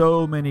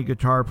so many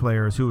guitar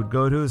players who would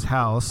go to his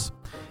house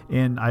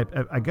in,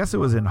 I guess it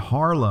was in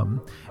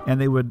Harlem, and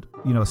they would,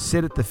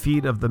 sit at the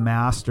feet of the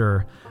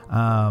master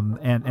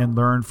and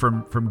learn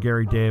from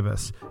Gary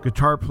Davis.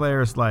 Guitar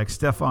players like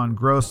Stefan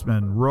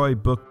Grossman, Roy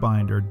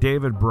Bookbinder,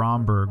 David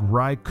Bromberg,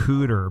 Ry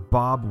Cooder,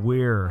 Bob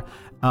Weir,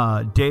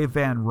 Dave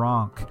Van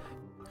Ronk.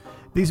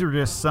 These are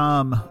just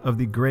some of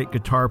the great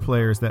guitar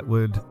players that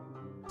would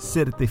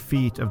sit at the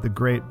feet of the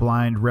great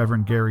blind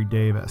Reverend Gary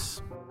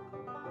Davis.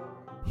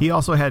 He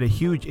also had a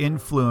huge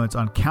influence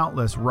on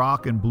countless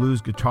rock and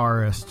blues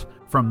guitarists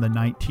from the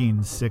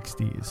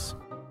 1960s.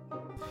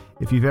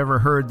 If you've ever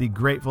heard the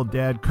Grateful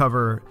Dead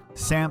cover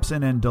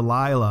Samson and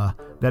Delilah,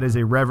 that is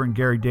a Reverend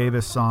Gary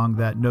Davis song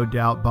that no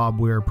doubt Bob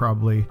Weir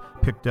probably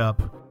picked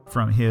up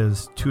from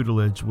his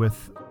tutelage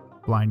with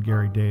blind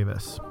Gary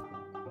Davis.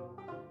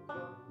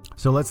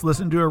 So let's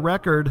listen to a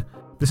record.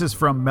 This is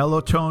from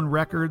Mellotone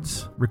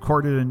Records,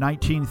 recorded in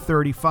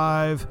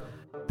 1935.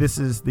 This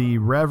is the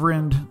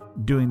Reverend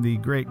doing the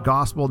great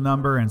gospel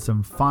number and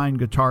some fine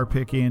guitar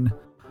picking.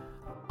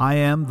 I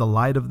Am the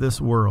Light of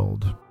This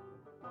World.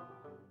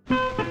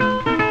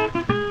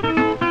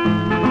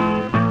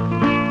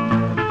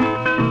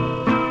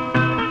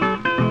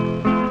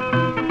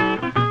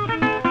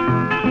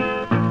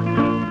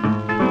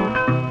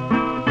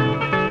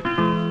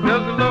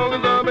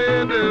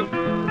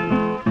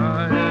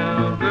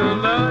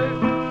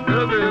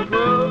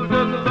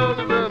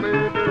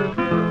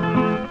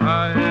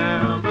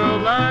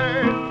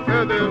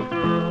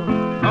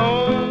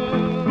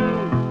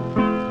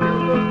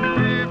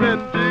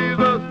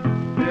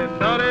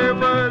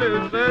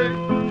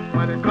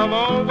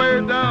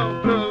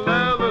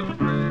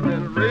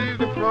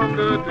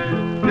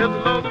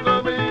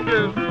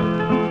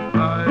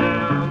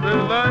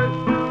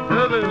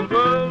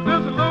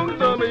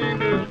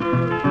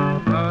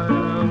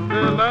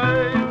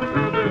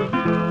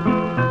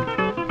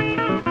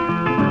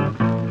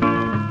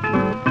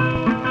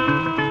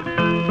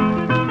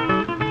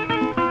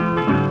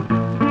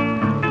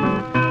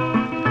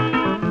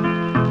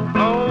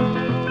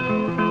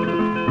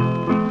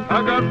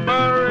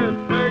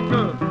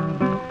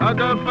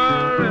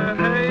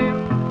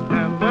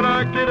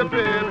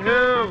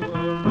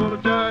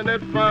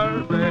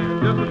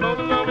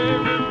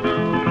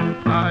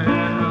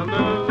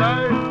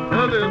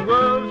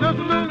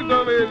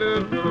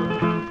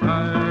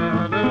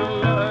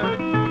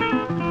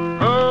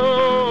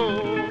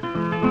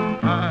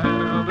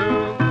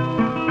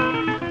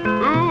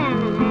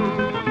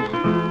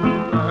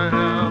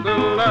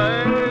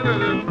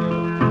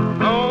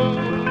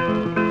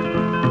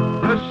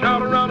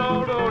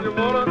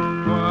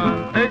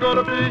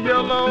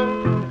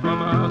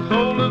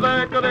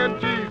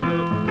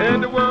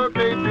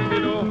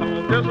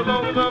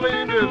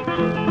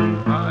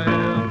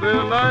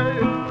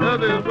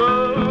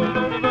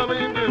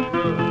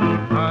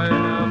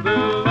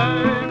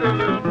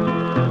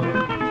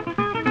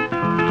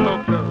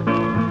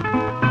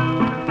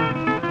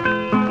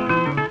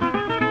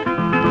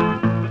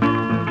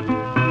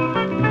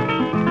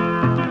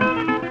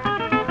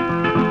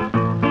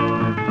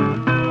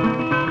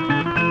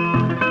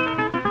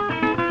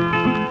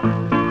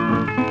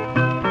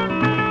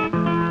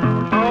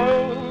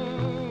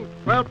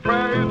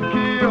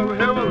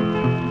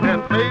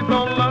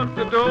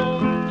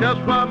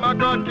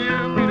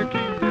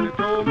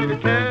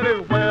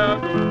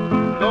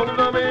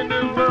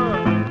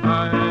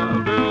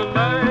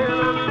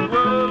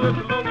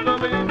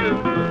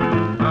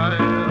 I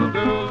am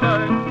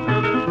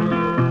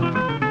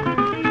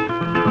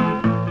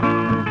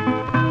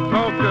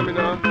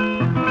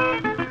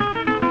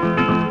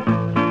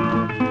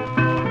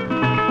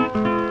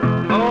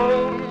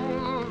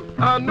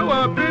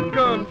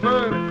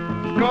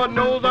God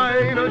knows I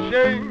ain't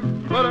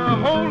ashamed, but a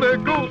Holy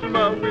Ghost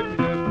my witness,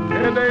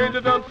 and the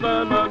angel done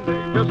signed my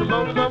name. Just as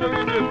long as I'm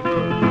in this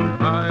world,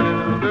 I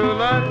am the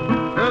light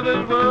of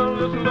this world.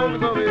 Just as long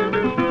as I'm in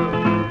this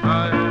world,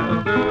 I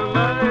am the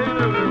light of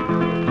this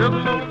world. Just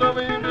as long as I'm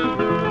in this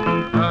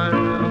world, I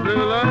am the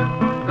light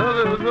of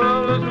this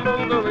world. Just as long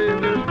as I'm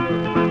in this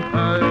world,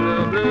 I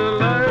am the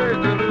light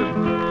of this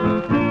world.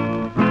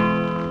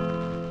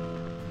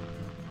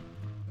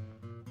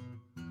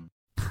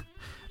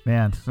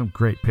 Man, some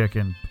great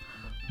picking.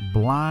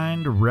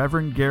 Blind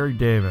Reverend Gary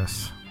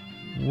Davis.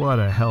 What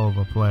a hell of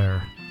a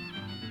player.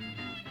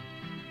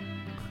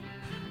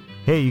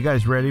 Hey, you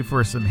guys ready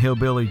for some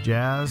hillbilly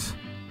jazz?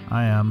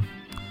 I am.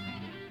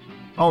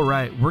 All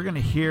right, we're going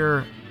to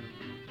hear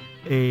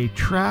a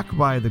track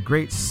by the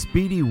great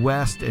Speedy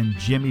West and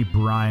Jimmy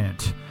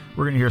Bryant.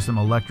 We're going to hear some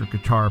electric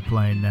guitar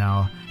playing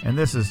now, and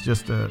this is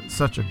just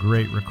such a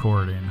great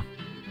recording.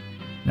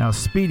 Now,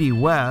 Speedy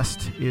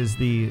West is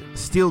the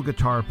steel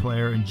guitar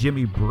player, and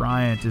Jimmy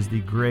Bryant is the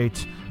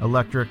great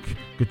electric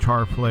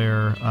guitar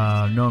player,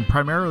 known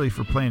primarily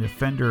for playing a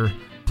Fender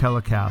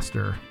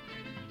Telecaster.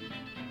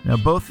 Now,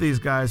 both these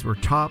guys were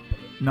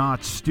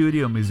top-notch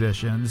studio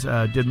musicians,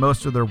 did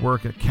most of their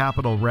work at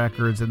Capitol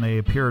Records, and they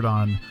appeared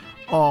on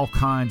all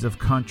kinds of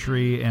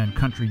country and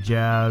country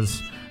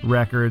jazz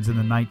records in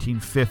the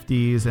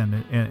 1950s and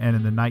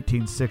in the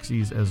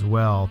 1960s as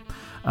well.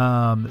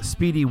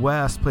 Speedy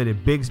West played a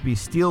Bigsby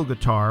steel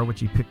guitar, which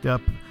he picked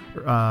up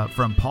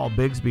from Paul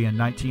Bigsby in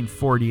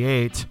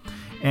 1948,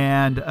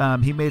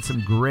 and he made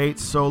some great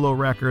solo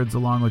records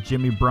along with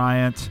Jimmy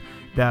Bryant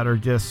that are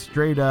just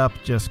straight up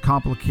just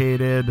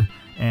complicated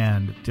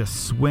and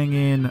just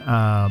swinging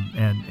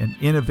and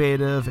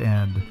innovative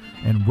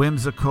and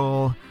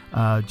whimsical,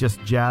 just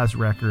jazz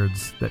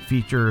records that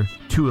feature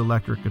two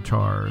electric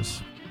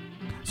guitars.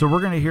 So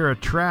we're going to hear a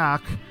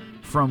track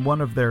from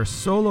one of their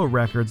solo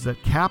records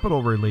that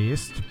Capitol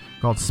released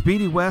called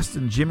Speedy West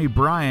and Jimmy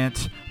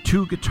Bryant,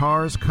 Two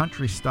Guitars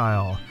Country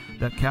Style,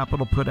 that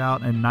Capitol put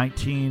out in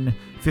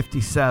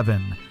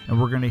 1957.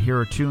 And we're going to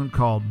hear a tune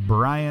called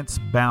Bryant's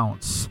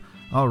Bounce.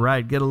 All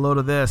right, get a load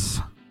of this.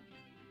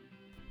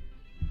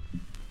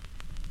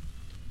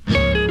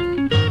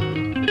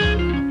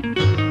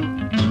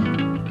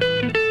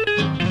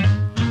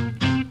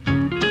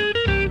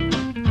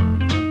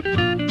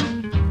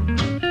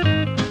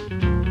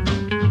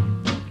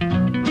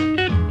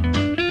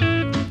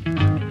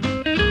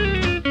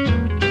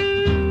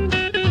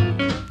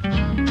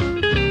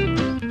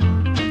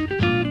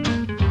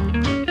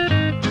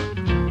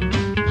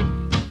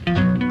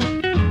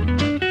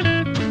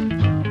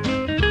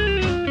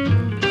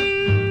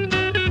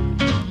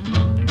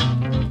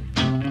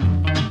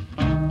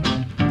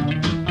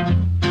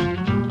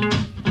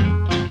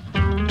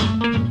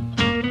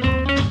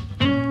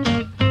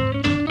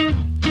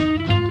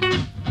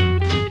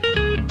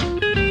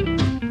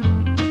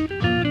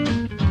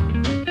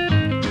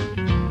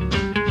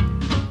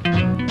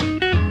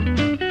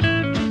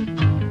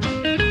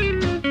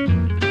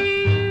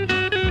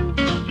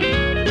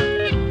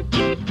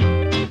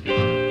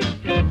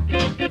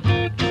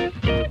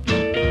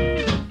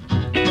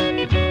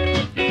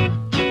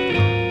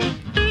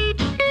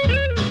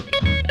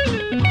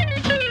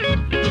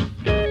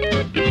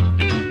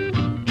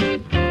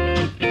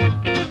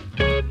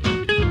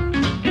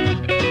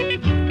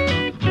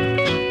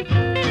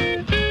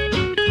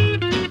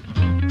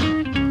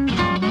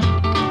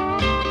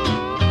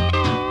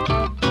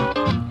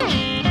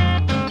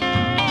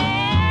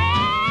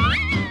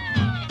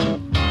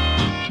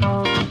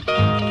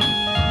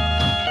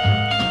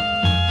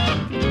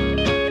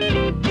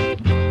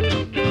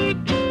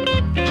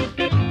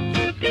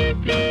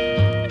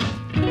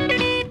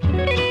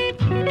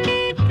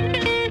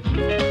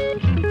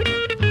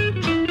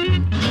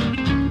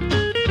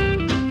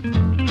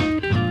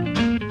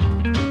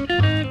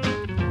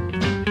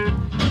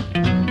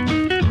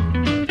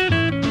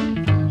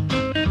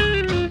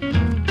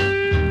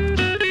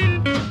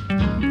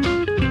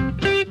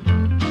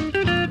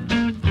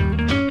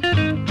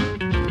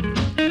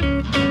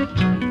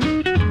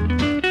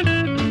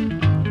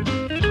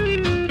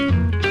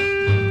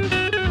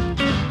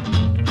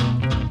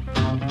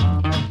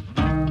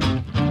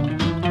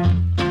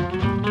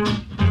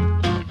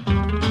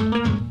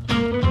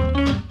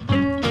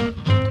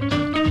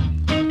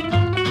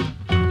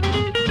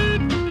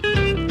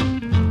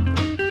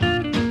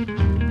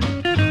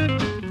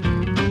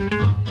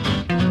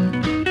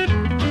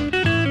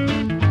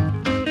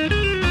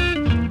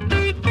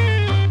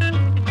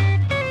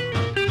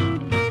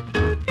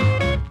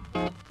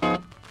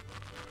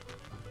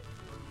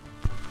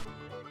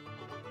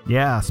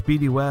 Yeah,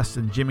 Speedy West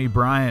and Jimmy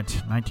Bryant,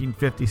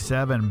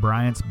 1957,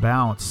 Bryant's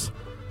Bounce.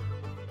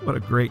 What a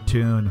great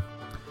tune.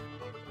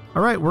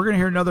 All right, we're going to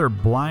hear another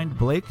Blind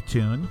Blake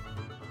tune.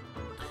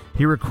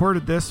 He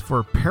recorded this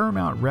for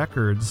Paramount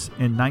Records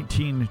in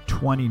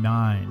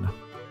 1929.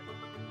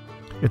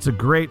 It's a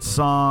great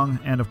song,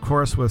 and of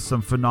course with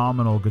some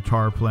phenomenal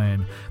guitar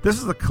playing.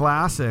 This is a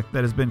classic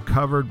that has been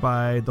covered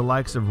by the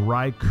likes of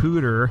Ry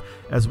Cooder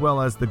as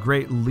well as the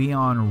great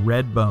Leon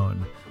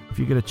Redbone. If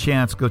you get a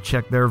chance, go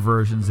check their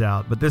versions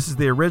out. But this is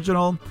the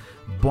original,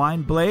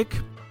 Blind Blake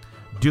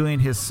doing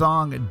his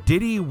song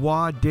Diddy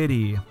Wah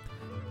Diddy.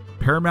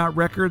 Paramount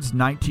Records,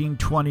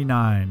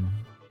 1929.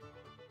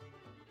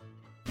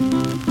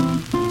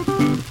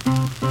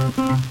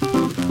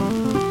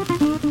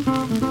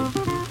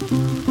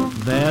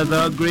 There's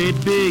a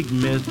great big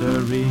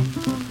mystery,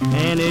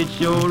 and it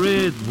sure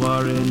is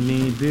worrying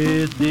me.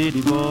 This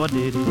Diddy Wah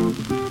Diddy,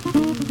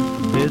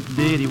 this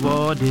Diddy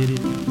Wah Diddy.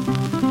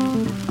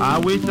 I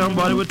wish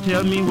somebody would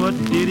tell me what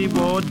Diddy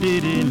Wah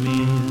Diddy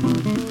means.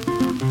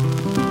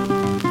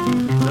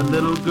 The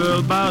little girl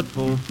about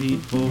 4 feet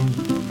 4.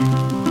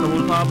 Come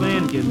on, Papa,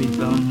 and give me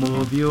some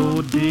more of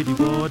your Diddy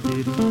Wah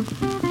Diddy,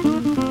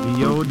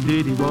 your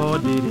Diddy Wah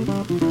Diddy.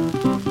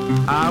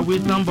 I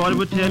wish somebody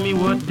would tell me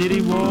what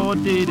Diddy Wah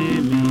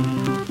Diddy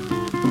means.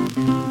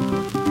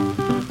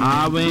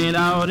 I went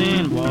out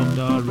and walked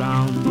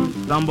around.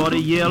 Somebody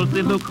yelled,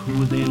 say, look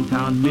who's in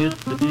town,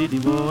 Mr. Diddy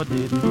Wah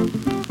Diddy,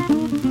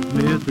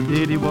 Mr.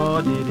 Diddy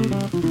Wah Diddy.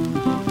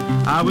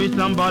 I wish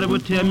somebody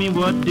would tell me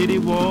what Diddy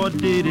Wah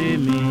Diddy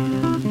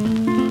means.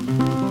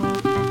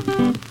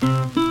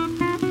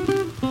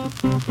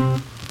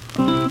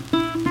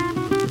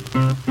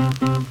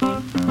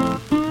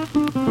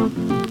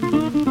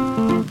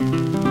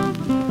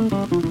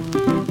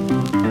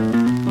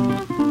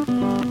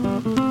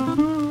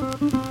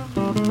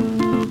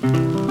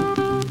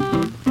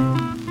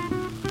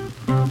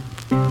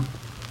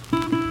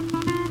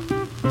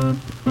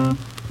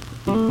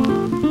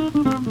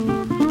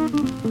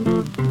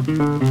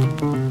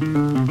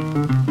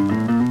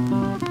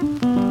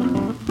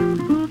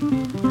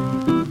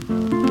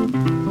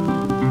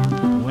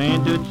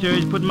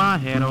 Put my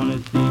hat on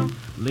his seat.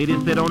 Lady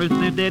said on his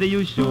seat, Daddy,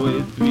 you sure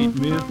is sweet.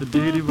 Mr.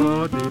 Diddy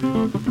Wah Diddy,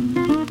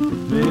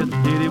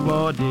 Mr. Diddy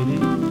Wah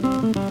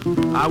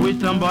Diddy. I wish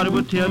somebody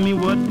would tell me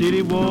what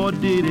Diddy Wah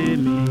Diddy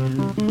means.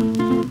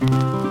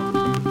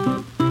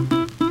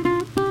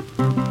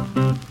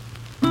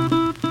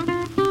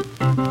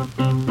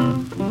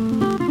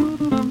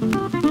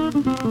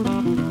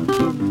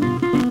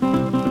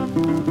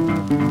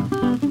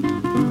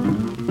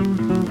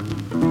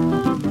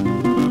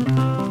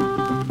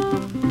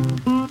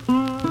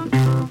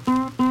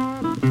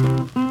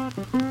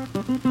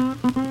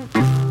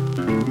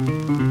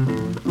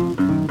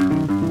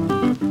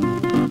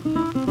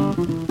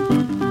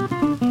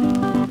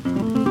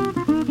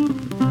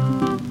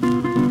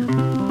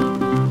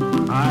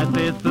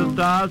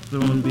 I'll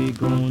soon be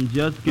gone.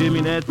 Just give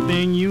me that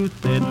thing you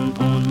said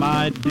on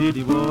my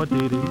Diddy Wah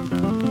Diddy,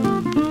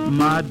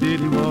 my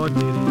Diddy Wah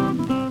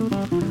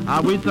Diddy. I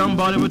wish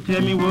somebody would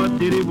tell me what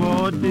Diddy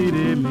Wah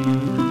Diddy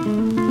means.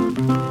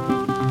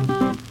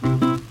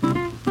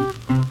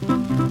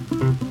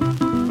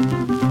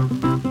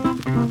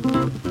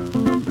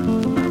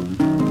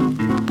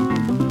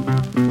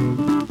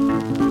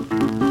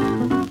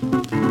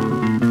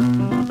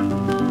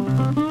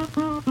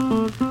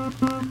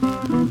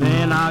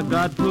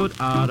 Got put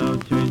out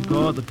of church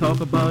cause I talk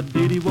about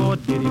Diddy Wah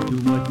Diddy too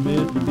much.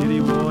 Mr. Diddy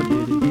Wah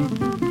Diddy,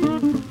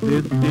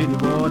 Mr. Diddy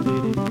Wah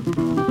Diddy.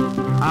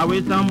 I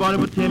wish somebody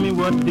would tell me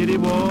what Diddy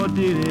Wah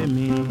Diddy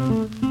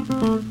means.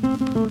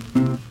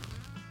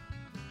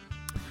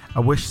 I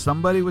wish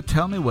somebody would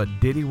tell me what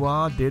Diddy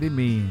Wah Diddy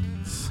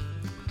means.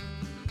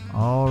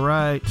 All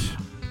right.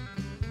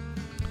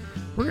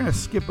 We're going to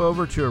skip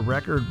over to a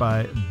record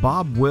by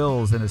Bob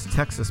Wills and his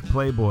Texas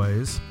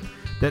Playboys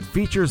that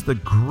features the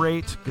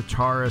great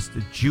guitarist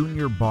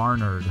Junior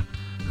Barnard,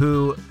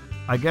 who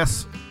I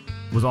guess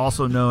was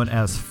also known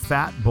as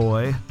Fat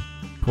Boy.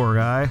 Poor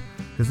guy,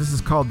 because this is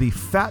called the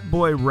Fat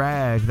Boy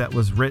Rag that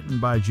was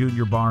written by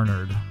Junior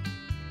Barnard.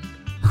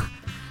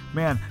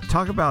 Man,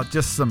 talk about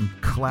just some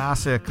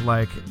classic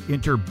like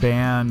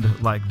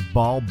interband like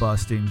ball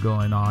busting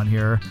going on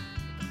here.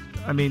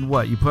 I mean,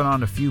 what, you put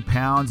on a few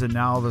pounds and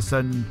now all of a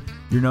sudden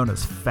you're known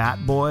as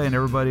Fat Boy and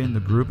everybody in the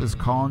group is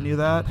calling you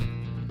that?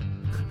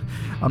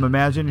 I'm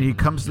imagining he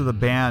comes to the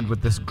band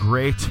with this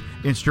great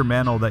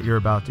instrumental that you're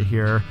about to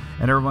hear,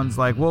 and everyone's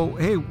like, well,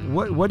 hey,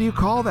 what do you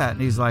call that? And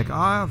he's like,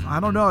 I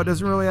don't know, it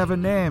doesn't really have a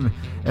name.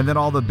 And then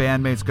all the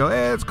bandmates go,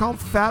 hey, it's called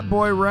Fat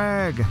Boy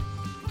Rag.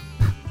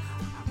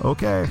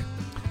 Okay,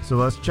 so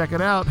let's check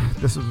it out.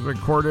 This was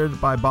recorded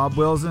by Bob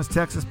Wills and his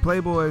Texas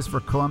Playboys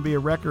for Columbia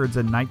Records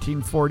in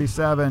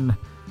 1947.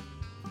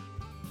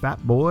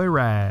 Fat Boy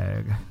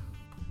Rag.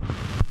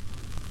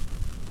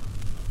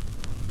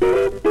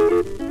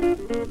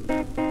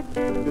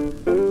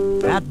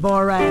 Fat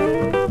Boy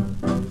Rag.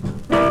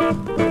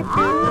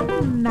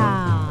 Oh,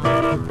 now.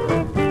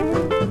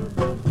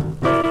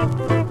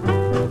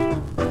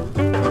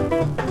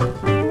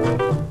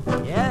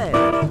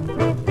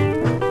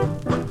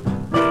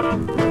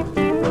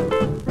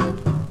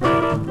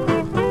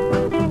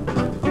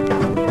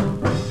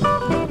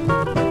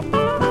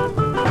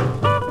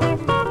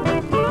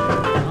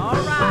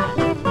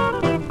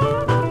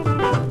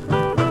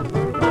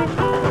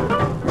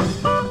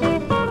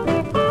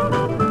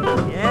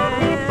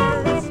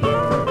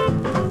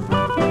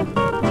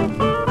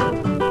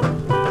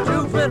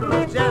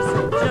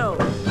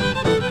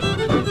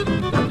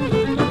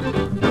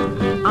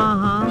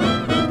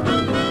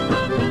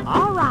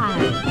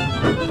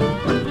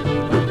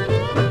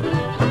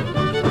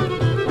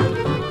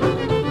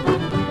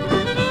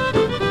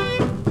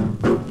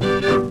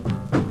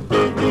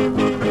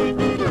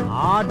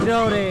 Oh,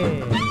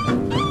 Jody.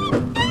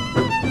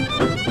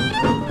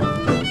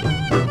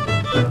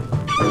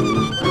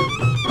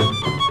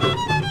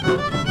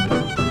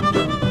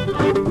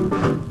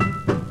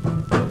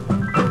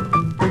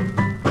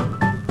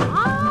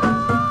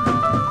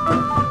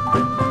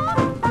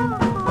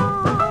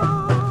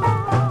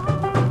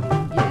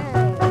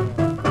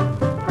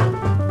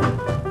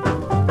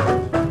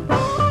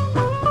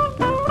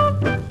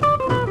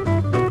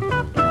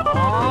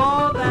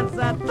 Oh, that's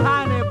a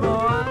tiny boy.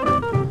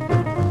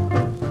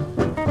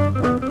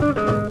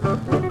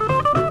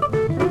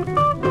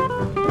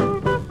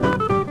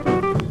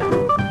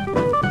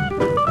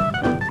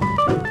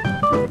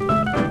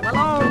 Well,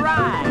 all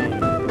right.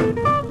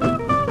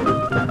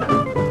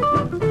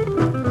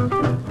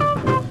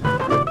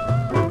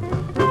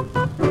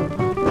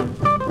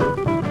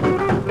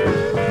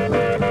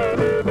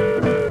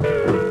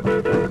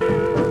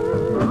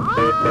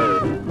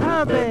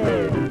 Herbie.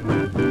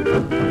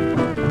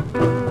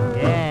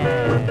 Yeah.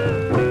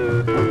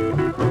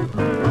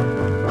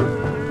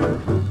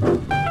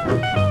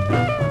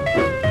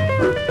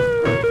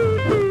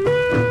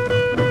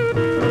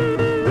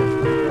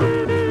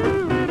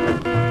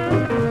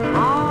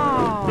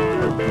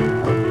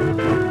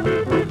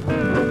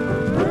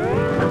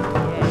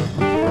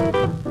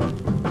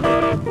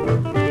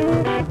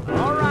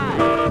 All right.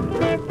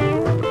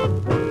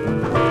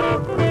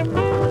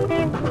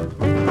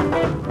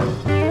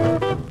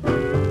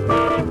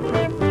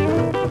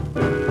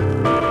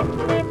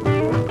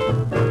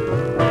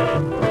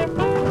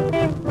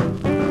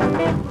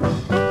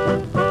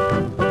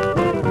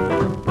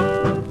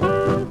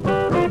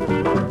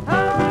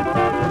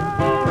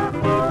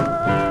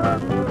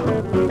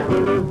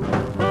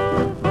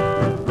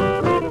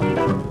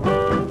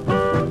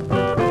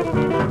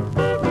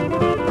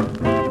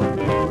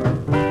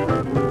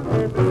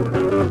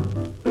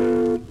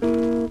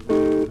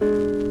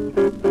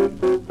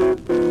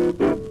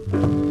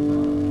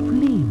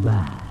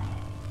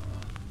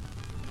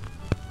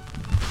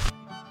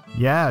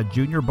 Yeah,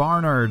 Junior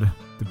Barnard,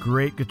 the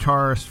great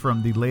guitarist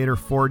from the later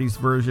 40s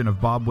version of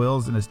Bob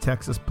Wills and his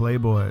Texas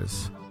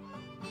Playboys.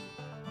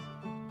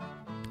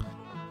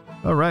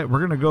 All right, we're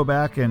going to go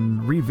back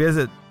and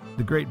revisit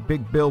the great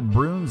Big Bill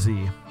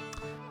Broonzy.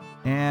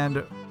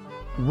 And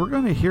we're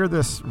going to hear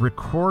this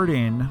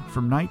recording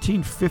from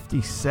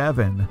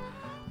 1957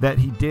 that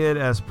he did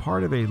as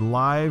part of a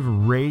live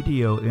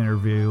radio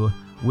interview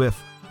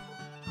with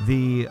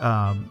the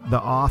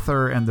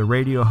author and the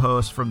radio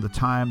host from the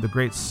time, the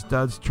great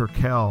Studs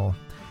Terkel.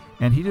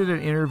 And he did an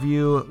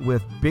interview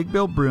with Big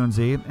Bill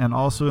Broonzy, and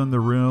also in the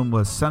room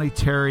was Sonny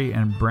Terry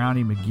and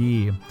Brownie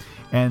McGhee.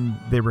 And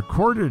they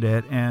recorded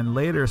it, and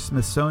later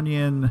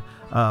Smithsonian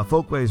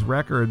Folkways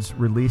Records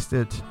released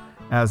it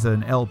as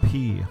an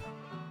LP.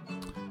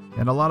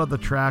 And a lot of the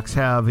tracks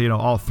have,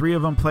 all three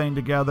of them playing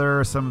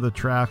together. Some of the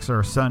tracks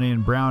are Sonny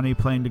and Brownie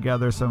playing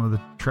together. Some of the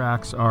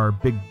tracks are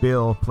Big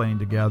Bill playing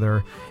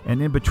together.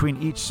 And in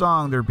between each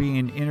song, they're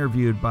being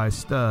interviewed by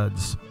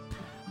Studs.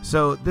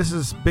 So this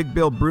is Big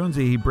Bill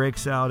Broonzy. He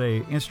breaks out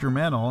a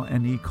instrumental,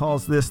 and he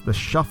calls this the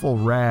Shuffle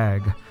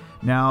Rag.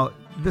 Now,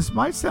 this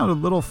might sound a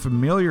little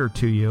familiar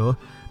to you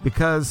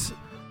because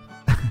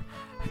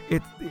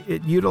it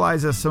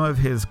utilizes some of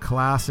his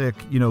classic,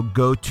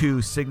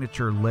 go-to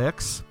signature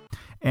licks.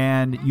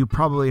 And you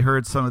probably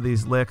heard some of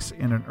these licks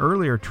in an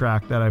earlier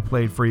track that I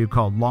played for you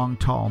called Long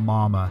Tall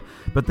Mama.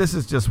 But this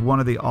is just one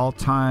of the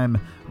all-time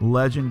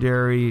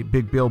legendary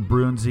Big Bill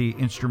Broonzy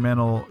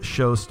instrumental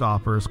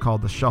showstoppers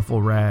called the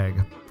Shuffle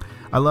Rag.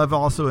 I love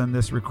also in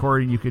this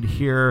recording you could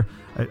hear,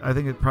 I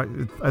think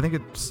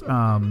it's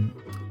Brownie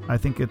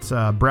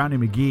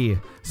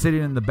McGhee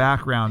sitting in the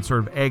background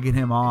sort of egging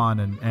him on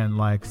and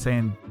like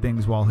saying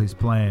things while he's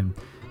playing.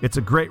 It's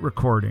a great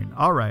recording.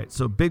 All right,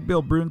 so Big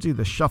Bill Broonzy,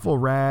 the Shuffle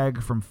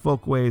Rag from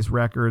Folkways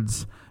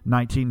Records,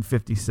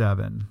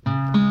 1957.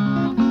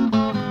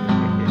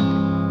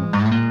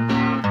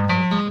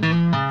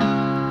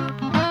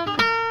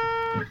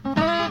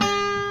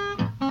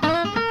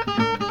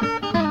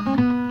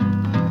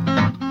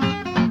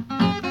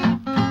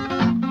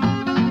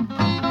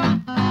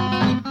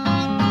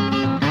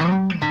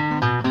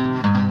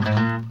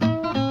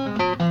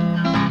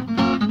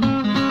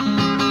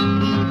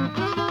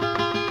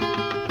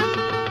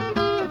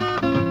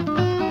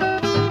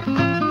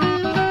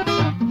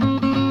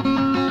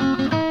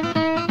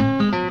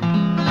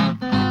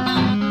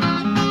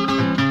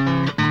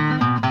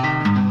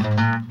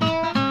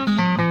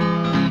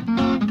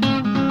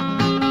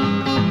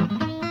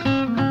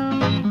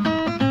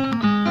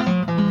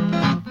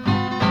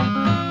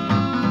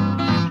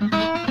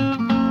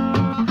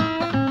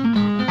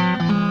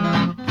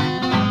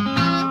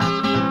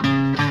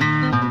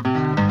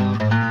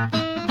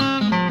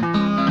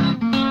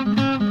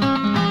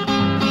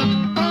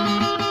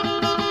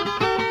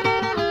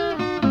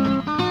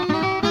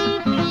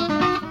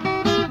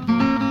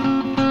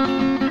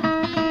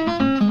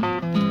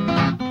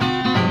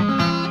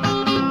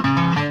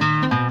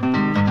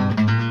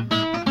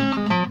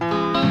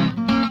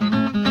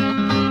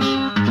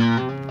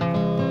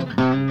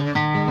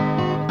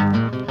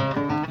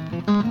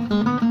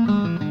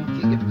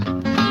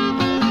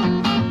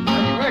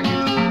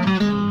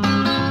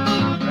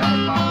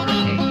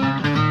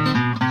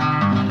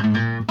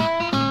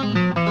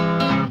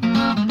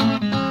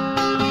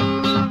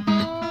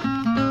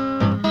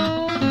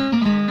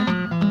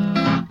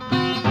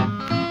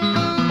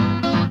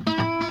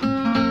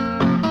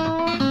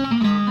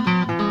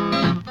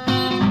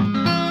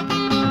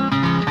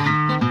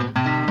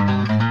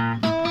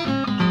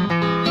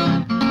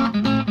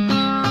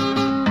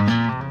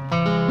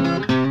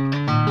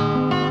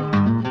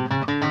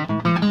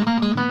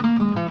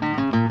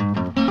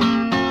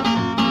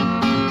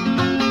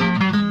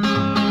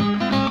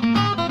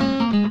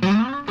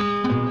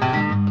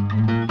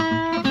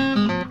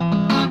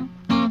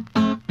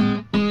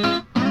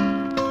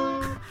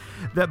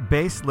 that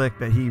bass lick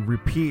that he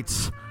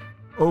repeats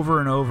over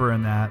and over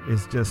in that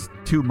is just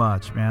too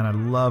much, man. I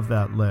love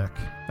that lick.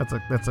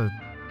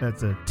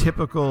 That's a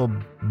typical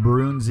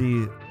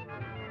Brunsey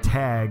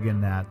tag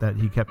in that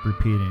he kept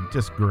repeating.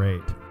 Just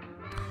great.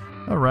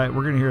 All right,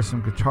 we're going to hear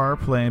some guitar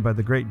playing by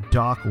the great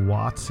Doc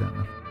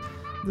Watson.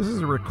 This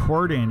is a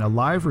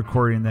live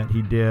recording that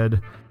he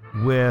did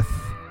with,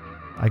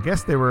 I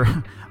guess they were,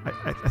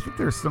 I think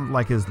there's some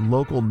like his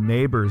local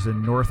neighbors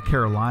in North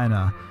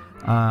Carolina.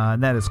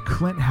 And that is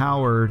Clint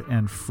Howard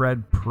and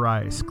Fred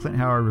Price. Clint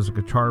Howard was a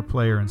guitar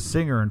player and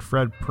singer, and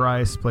Fred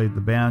Price played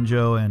the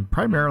banjo and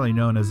primarily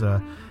known as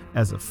a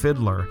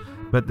fiddler.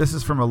 But this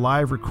is from a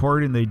live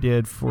recording they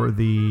did for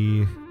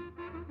the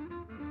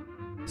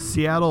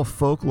Seattle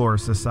Folklore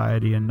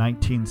Society in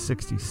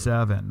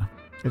 1967.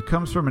 It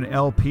comes from an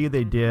LP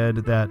they did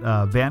that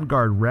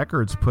Vanguard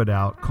Records put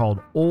out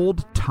called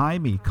Old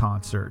Timey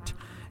Concert.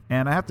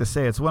 And I have to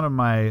say, it's one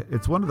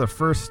of the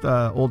first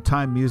old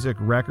time music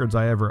records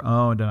I ever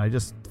owned, and I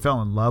just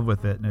fell in love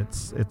with it. And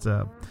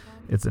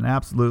it's an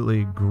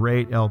absolutely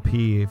great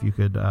LP if you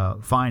could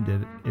find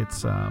it.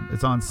 It's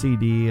on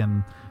CD,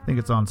 and I think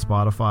it's on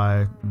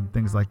Spotify and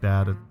things like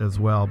that as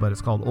well. But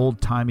it's called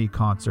Old Timey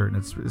Concert, and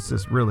it's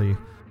just really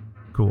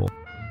cool.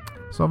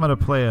 So I'm going to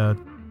play a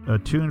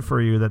tune for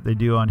you that they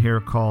do on here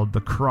called the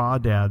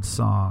Crawdad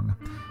Song.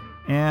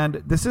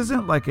 And this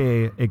isn't like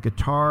a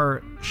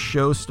guitar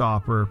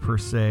showstopper per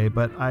se,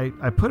 but I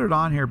put it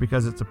on here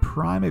because it's a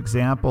prime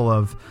example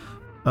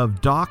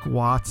of Doc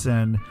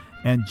Watson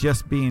and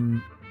just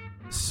being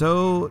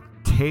so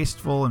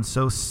tasteful and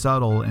so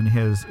subtle in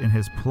his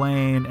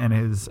playing and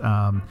his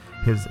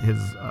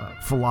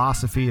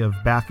philosophy of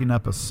backing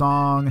up a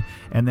song.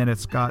 And then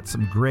it's got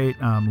some great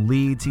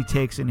leads he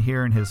takes in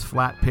here in his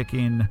flat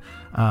picking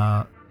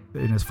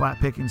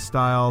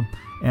style.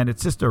 And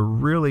it's just a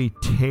really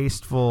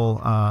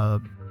tasteful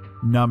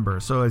number.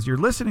 So as you're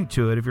listening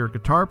to it, if you're a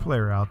guitar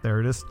player out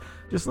there, just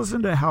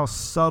listen to how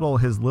subtle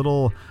his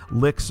little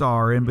licks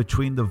are in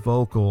between the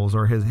vocals,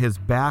 or his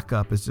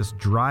backup is just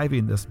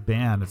driving this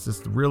band. It's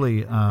just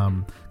really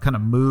kind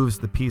of moves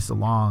the piece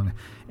along.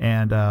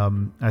 And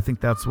I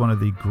think that's one of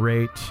the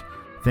great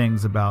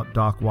things about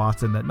Doc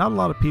Watson that not a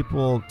lot of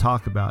people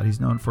talk about. He's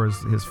known for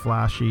his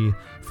flashy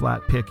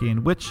flat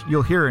picking, which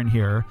you'll hear in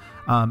here,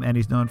 and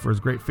he's known for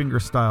his great finger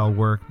style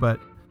work, but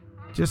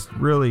just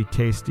really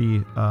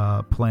tasty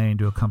playing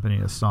to accompany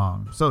a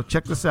song. So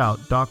check this out.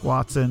 Doc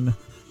Watson,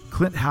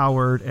 Clint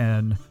Howard,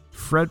 and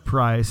Fred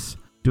Price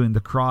doing the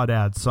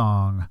Crawdad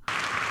Song.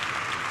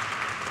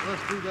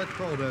 Let's do that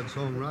Crawdad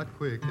song right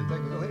quick.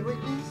 Wait,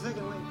 just a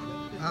second.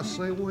 I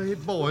say,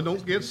 wait, boy,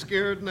 don't get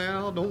scared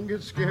now. Don't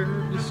get scared.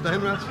 Just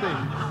stand right still.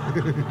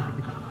 Wait a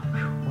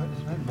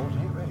minute, boys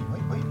ain't ready.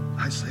 Wait.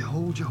 I say,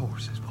 hold your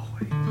horses,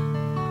 boy.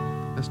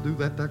 Let's do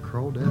that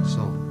Crawdad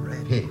song.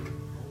 Ready?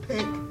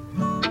 Pick.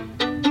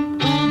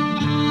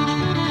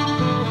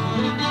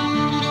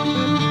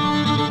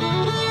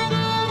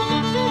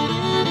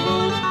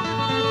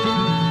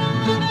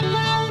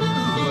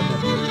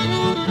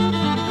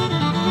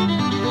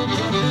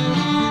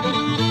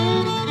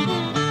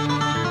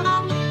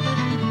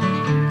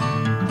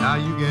 Now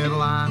you get a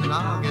line and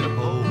I'll get a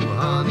pole,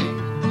 honey.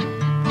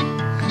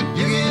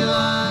 You get a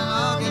line and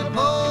I'll get a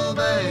pole,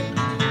 babe.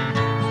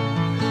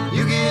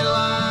 You get a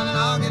line and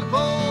I'll get a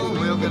pole.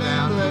 We'll go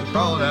down to that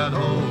crawdad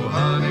hole,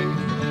 honey.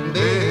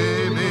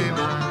 Baby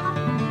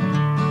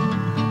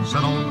mine.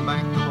 Sat on the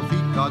bank till my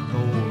feet got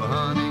cold,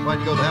 honey. Why'd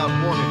you go to the house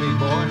warm your feet,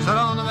 boy? Sat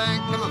on the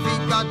bank till my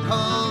feet got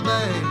cold,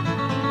 babe.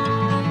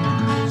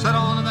 Sat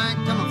on the bank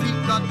till my feet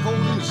got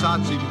cold. And the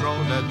side seat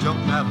crawdad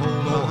jumped in that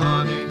hole, oh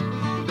honey.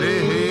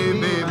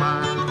 Baby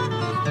mine.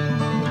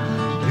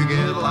 You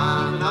get a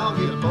line and I'll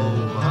get a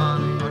pole,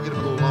 honey. I'll get a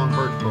pole on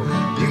birch pole.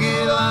 You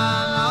get a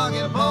line and I'll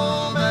get a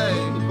pole,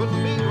 babe. Put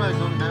some beeswax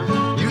on it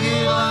now. You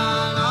get a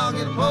line and I'll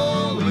get a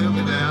pole. We'll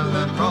get down to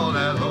that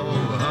crawdad hole,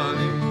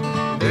 honey.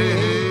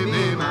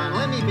 Baby mine.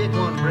 Let me pick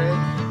one, Fred.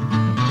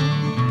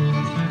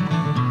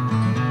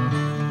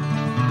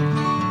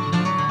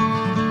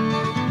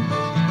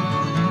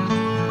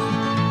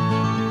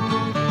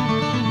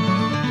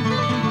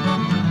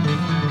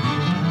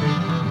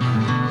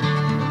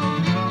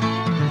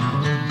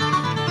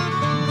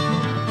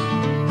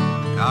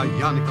 Now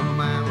yonder come a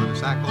man with a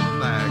sack on his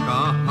back,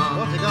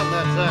 What's he got in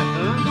that sack,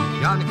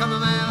 huh? Yonder come a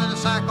man with a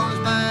sack on his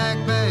back,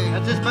 babe.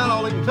 That's just about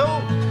all he can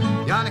tow.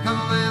 Yonder come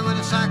a man with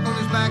a sack on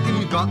his back, and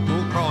he's got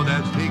more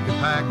crawdads than he can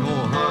pack,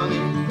 oh honey,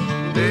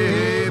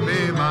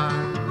 baby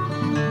mine.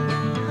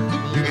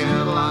 You get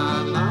a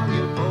line and I'll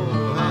get a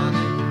pole,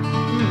 honey.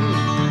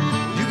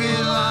 You get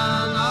a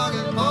line and I'll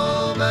get a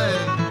pole,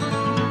 babe.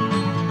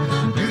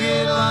 You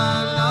get a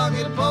line and I'll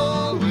get a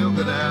pole. We'll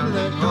go down to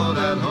that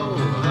crawdad hole,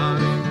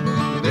 honey.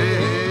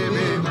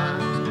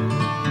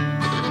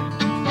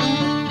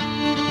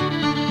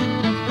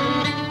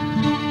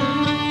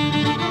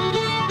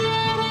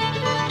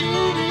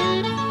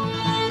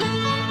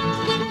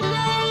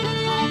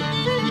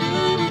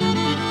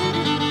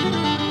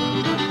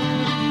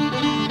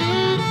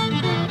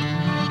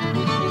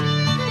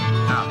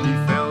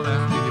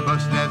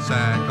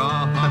 sack.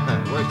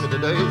 Wasted a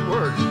day's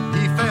work.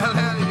 He fell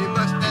down and he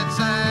busted that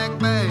sack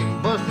bag.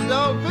 Busted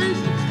dog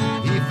pieces.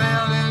 He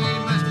fell down and he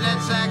busted that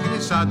sack and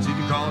he shot you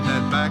to call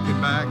that back and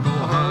back.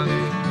 Oh,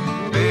 honey,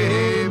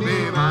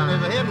 baby, mine.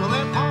 There's a head with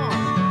that palm.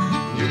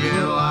 You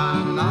get a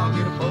line and I'll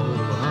get a pole,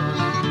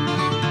 honey.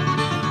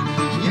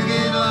 You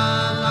get a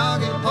line and I'll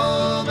get a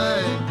pole,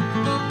 babe.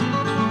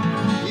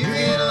 You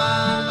get a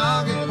line and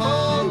I'll get a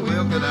pole.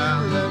 We'll go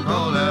down and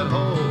call that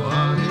hole,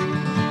 honey,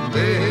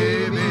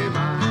 baby,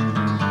 mine.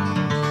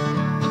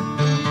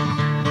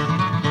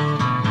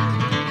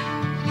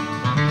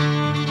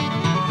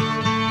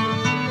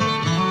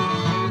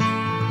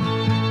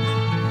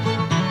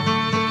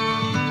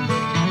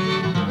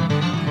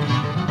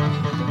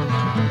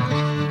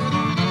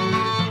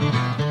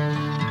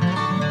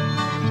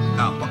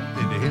 Now, what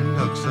did the hen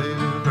duck say to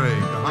the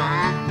drake?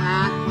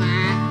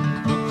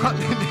 What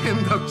did the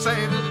hen duck say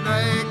to the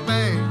drake,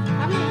 babe?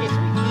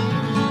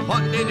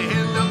 What did the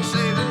hen duck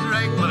say to the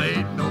drake? Well,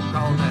 ain't no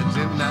call that's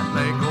in that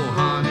lake, oh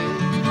honey,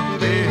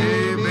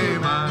 baby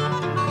mine.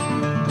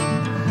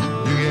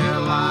 You get a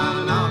line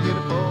and I'll get a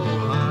pole,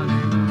 honey.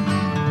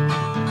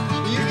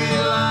 You get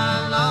a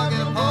line and I'll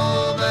get a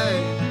pole,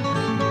 babe.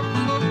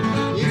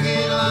 You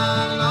get a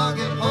line and I'll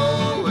get a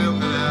pole. We'll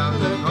go down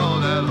and call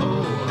that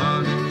hole,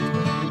 honey,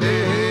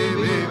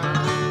 baby mine.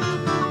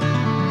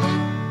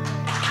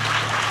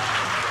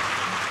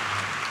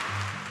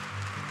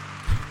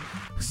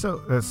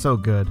 So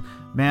good,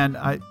 man.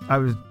 I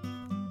was,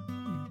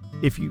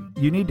 if you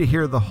need to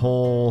hear the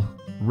whole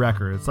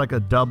record. It's like a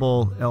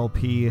double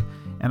LP,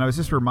 and I was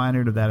just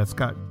reminded of that.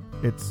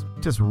 It's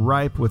just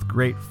ripe with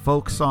great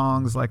folk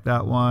songs like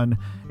that one.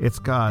 It's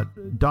got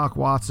Doc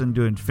Watson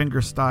doing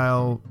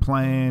fingerstyle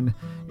playing.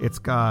 It's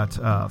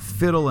got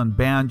fiddle and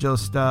banjo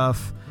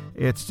stuff.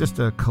 It's just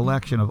a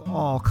collection of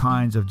all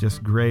kinds of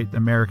just great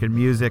American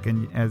music.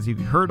 And as you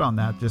heard on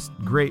that, just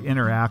great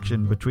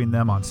interaction between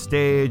them on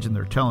stage, and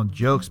they're telling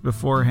jokes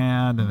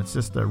beforehand. And it's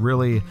just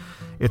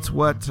it's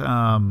what,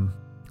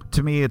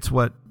 to me, it's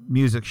what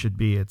music should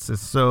be. It's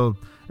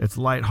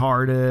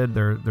lighthearted.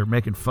 They're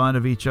making fun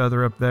of each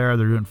other up there.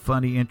 They're doing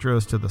funny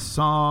intros to the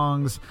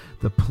songs.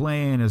 The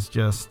playing is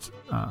just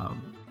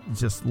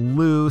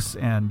loose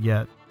and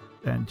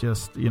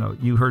just,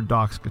 you heard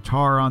Doc's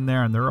guitar on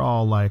there, and they're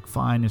all like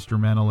fine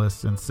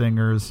instrumentalists and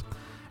singers.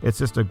 It's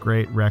just a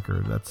great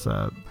record. That's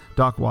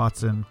Doc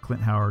Watson,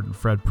 Clint Howard, and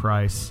Fred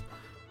Price,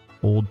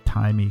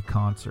 old-timey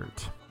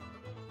concert.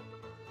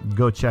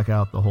 Go check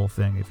out the whole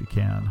thing if you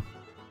can.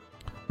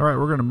 All right,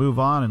 we're going to move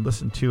on and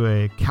listen to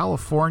a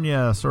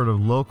California sort of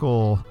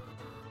local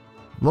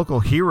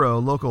hero,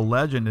 local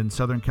legend in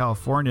Southern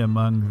California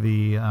among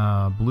the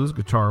blues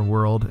guitar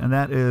world, and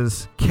that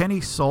is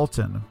Kenny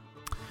Sultan.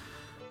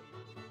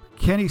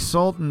 Kenny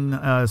Sultan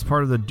is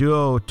part of the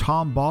duo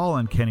Tom Ball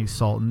and Kenny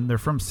Sultan. They're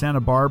from Santa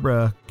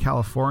Barbara,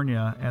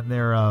 California, and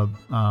they're a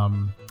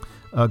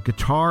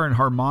guitar and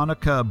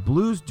harmonica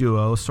blues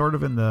duo, sort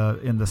of in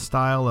the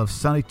style of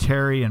Sonny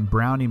Terry and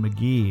Brownie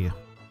McGhee.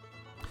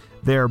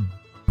 They're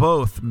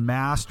both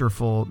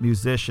masterful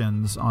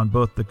musicians on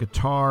both the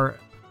guitar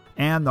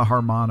and the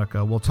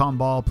harmonica. Well, Tom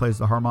Ball plays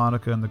the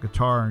harmonica and the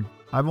guitar, and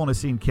I've only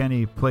seen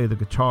Kenny play the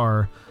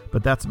guitar,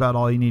 but that's about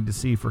all you need to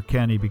see for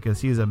Kenny, because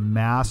he's a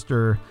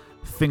master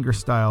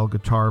fingerstyle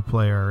guitar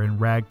player in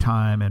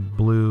ragtime and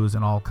blues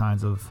and all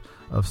kinds of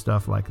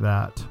stuff like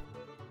that.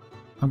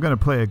 I'm going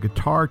to play a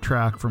guitar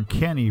track from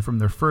Kenny from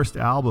their first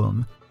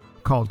album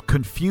called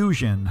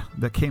Confusion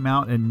that came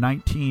out in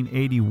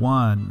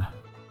 1981,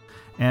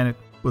 and it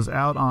was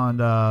out on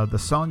the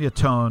Sonia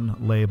Tone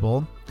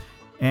label.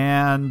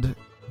 And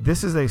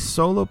this is a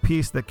solo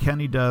piece that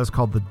Kenny does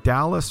called the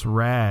Dallas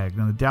Rag.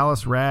 And the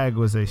Dallas Rag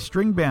was a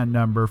string band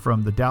number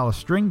from the Dallas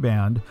String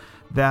Band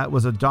that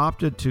was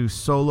adopted to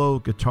solo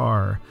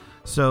guitar.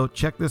 So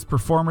check this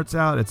performance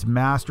out. It's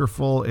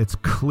masterful, it's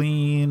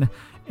clean,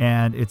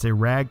 and it's a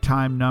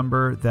ragtime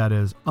number that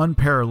is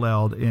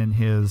unparalleled in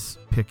his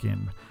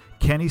picking.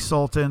 Kenny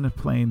Sultan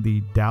playing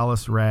the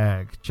Dallas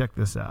Rag. Check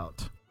this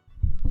out.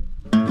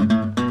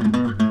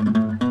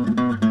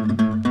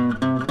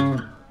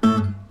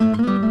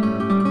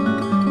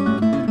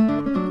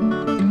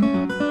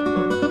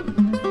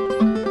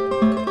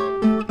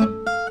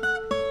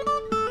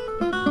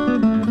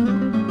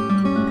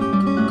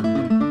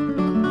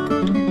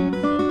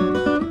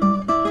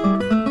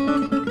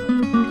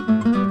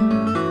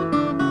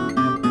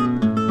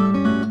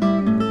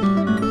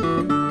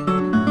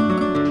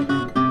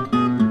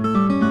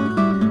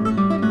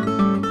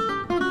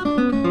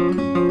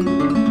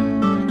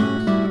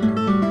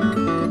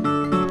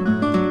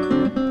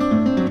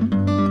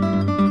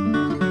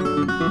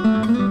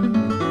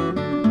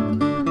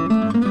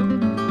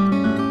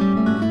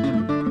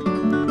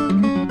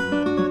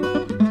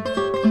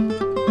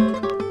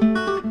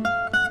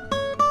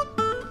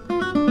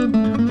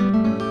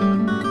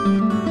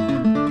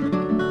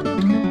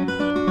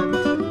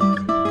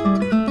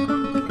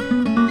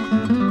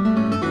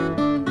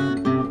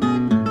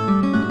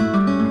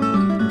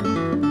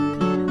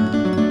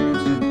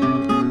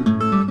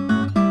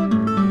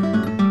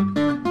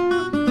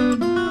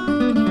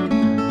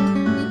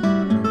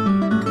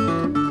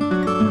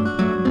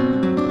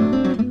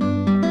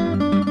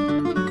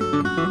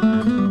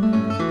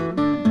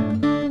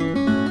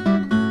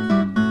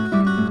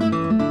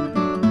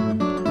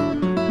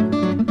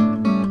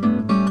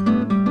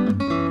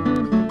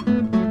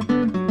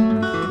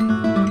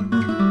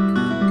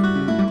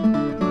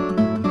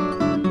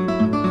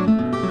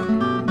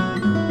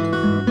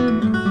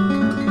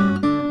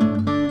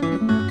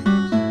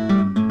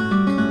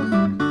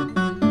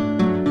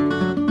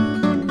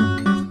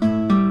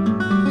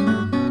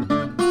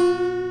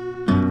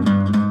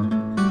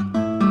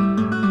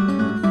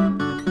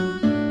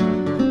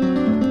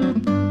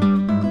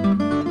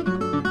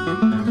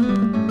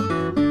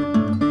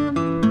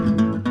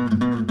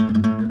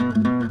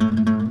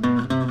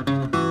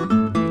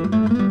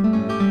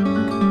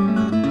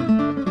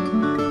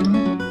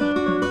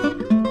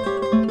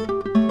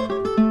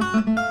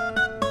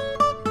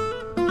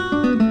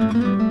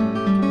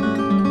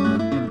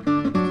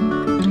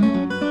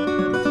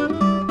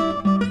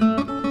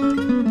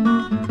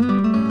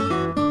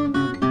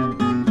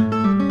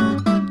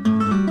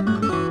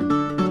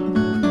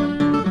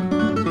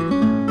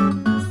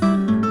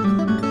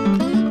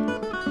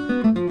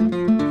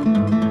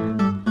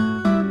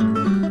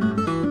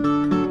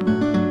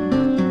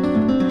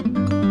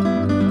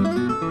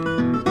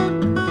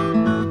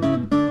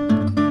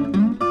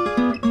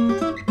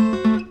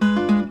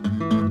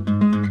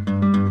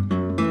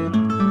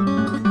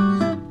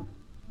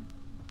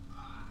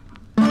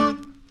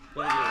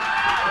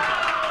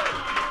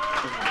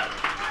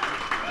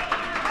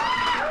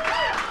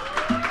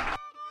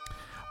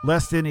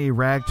 lest any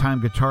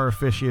ragtime guitar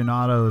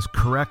aficionados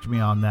correct me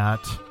on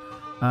that,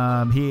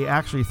 he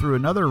actually threw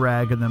another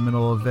rag in the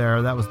middle of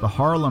there. That was the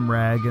Harlem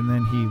rag, and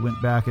then he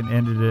went back and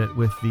ended it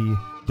with the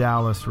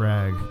Dallas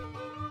rag.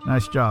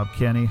 Nice job,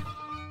 Kenny.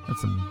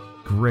 That's some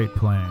great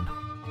playing.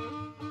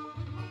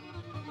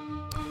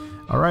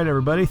 All right,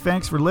 everybody.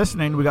 Thanks for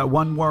listening. We got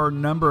one more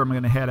number I'm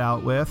going to head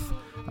out with.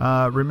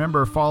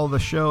 Remember, follow the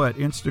show at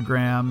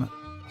Instagram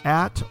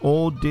at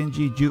Old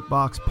Dingy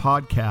Jukebox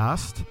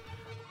Podcast.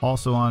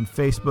 Also on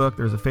Facebook.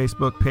 There's a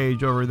Facebook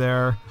page over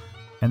there.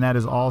 And that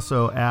is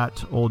also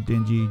at Old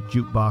Dingy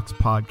Jukebox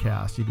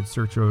Podcast. You can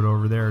search it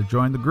over there.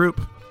 Join the group.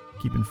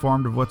 Keep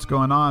informed of what's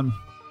going on.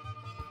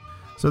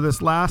 So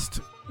this last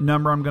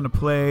number I'm going to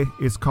play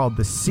is called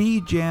the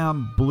Sea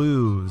Jam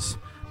Blues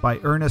by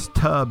Ernest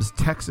Tubbs'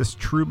 Texas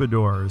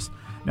Troubadours.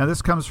 Now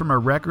this comes from a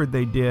record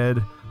they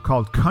did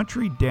called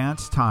Country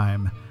Dance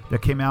Time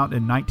that came out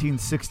in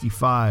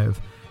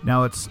 1965.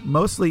 Now it's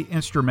mostly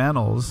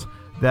instrumentals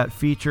that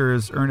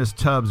features Ernest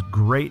Tubbs'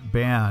 great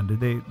band.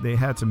 They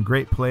had some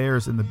great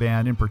players in the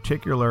band, in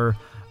particular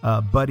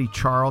Buddy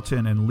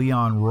Charlton and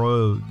Leon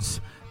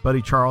Rhodes.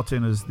 Buddy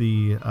Charlton is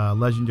the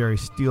legendary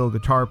steel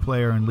guitar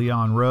player, and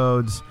Leon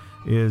Rhodes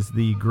is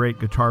the great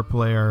guitar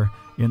player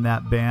in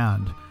that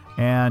band.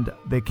 And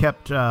they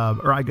kept,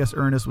 or I guess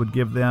Ernest would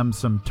give them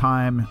some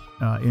time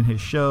in his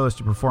shows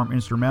to perform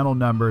instrumental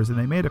numbers, and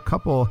they made a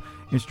couple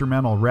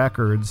instrumental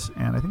records,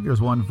 and I think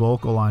there's one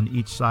vocal on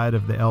each side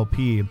of the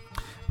LP.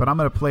 But I'm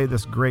going to play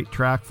this great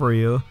track for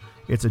you.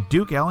 It's a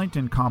Duke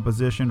Ellington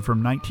composition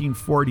from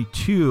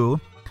 1942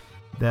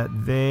 that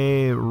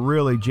they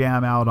really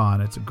jam out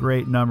on. It's a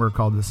great number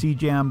called the Sea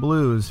Jam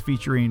Blues,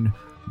 featuring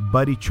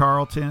Buddy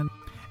Charlton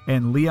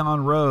and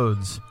Leon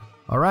Rhodes.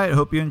 All right,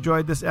 hope you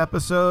enjoyed this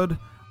episode.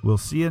 We'll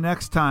see you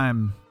next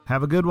time.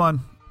 Have a good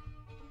one.